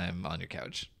nice time on your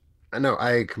couch. I know,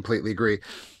 I completely agree.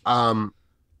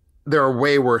 There are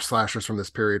way worse slashers from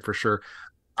this period for sure.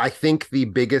 I think the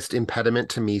biggest impediment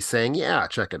to me saying, yeah,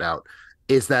 check it out,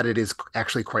 is that it is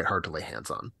actually quite hard to lay hands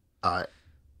on.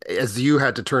 As you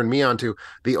had to turn me on to,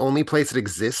 the only place it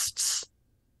exists,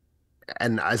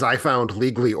 and as I found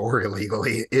legally or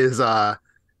illegally, is a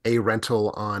rental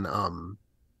on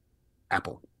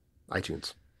Apple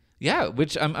iTunes. Yeah,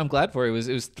 which I'm glad for. It was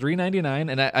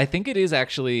 $3.99, and I think it is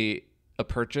actually a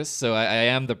purchase, so I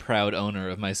am the proud owner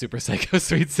of my Super Psycho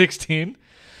Sweet 16.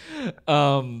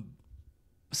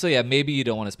 So yeah, maybe you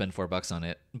don't want to spend $4 on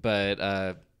it, but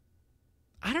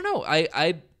I don't know.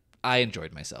 I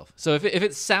enjoyed myself. So if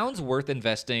it sounds worth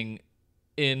investing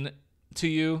in to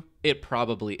you, it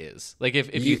probably is. Like if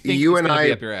you think it's gonna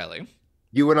be up your alley.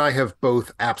 You and I have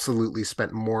both absolutely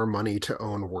spent more money to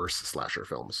own worse slasher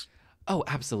films. Oh,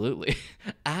 absolutely.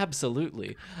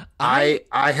 Absolutely. I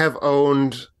have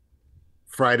owned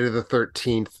Friday the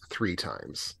 13th 3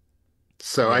 times.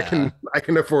 So Yeah. I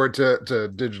can afford to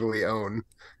digitally own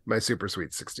my Super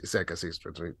Sweet 60 Sega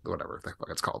Super Sweet, whatever the fuck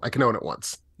it's called. I can own it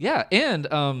once. Yeah, and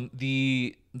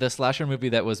the slasher movie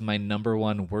that was my number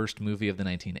one worst movie of the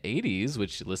 1980s,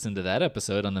 which listen to that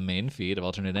episode on the main feed of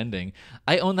Alternate Ending.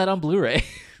 I own that on Blu-ray.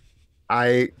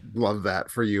 I love that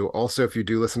for you. Also, if you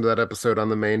do listen to that episode on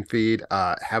the main feed,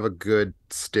 have a good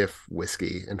stiff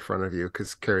whiskey in front of you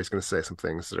because Carrie's going to say some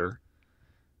things that are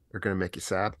going to make you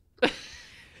sad.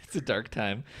 It's a dark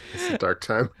time. It's a dark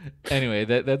time. Anyway,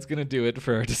 that's gonna do it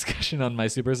for our discussion on My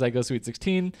Super Psycho Sweet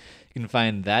 16. You can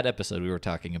find that episode we were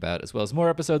talking about, as well as more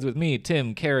episodes with me,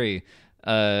 Tim, Carrie,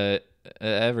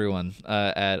 everyone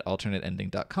at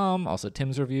alternateending.com. Also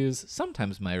Tim's reviews,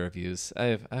 sometimes my reviews.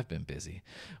 I've been busy.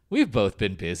 We've both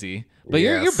been busy, but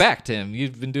Yes. you're back, Tim.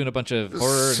 You've been doing a bunch of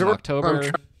horror in October.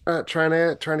 I'm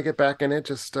trying to get back in it.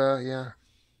 Just yeah,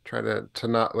 try to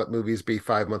not let movies be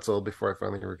 5 months old before I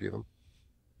finally review them.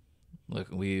 Look,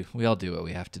 we all do what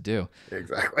we have to do.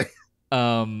 Exactly.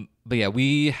 But yeah,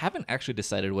 we haven't actually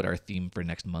decided what our theme for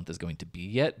next month is going to be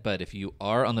yet. But if you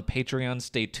are on the Patreon,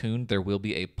 stay tuned. There will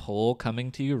be a poll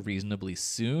coming to you reasonably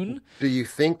soon. Do you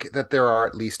think that there are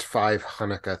at least 5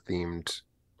 Hanukkah themed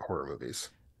horror movies?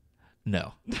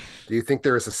 No. Do you think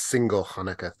there is a single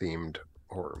Hanukkah themed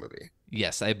horror movie?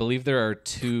 Yes, I believe there are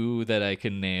 2 that I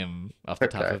can name off the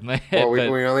top of my head.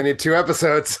 Well, we only need 2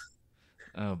 episodes.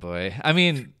 Oh boy. I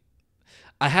mean,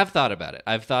 I have thought about it.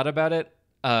 I've thought about it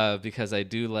because I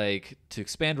do like to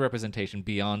expand representation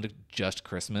beyond just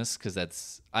Christmas, because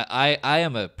that's I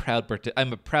am a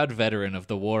I'm a proud veteran of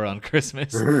the war on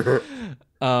Christmas.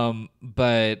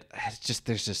 But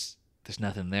there's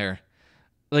nothing there.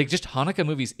 Like just Hanukkah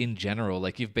movies in general.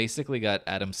 Like you've basically got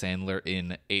Adam Sandler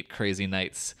in 8 Crazy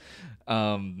Nights,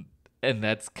 and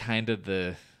that's kind of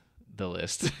the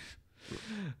list.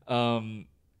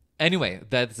 Anyway,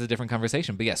 that's a different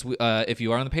conversation. But yes, if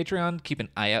you are on the Patreon, keep an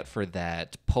eye out for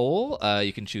that poll.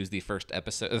 You can choose the first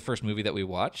movie that we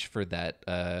watch for that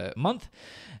month.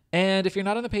 And if you're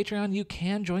not on the Patreon, you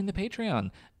can join the Patreon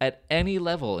at any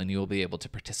level, and you will be able to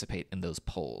participate in those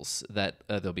polls. That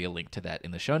there'll be a link to that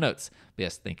in the show notes. But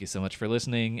yes, thank you so much for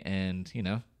listening, and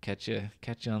catch you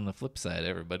on the flip side,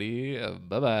 everybody.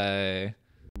 Bye bye.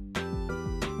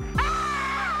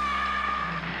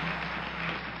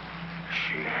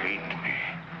 She hates me.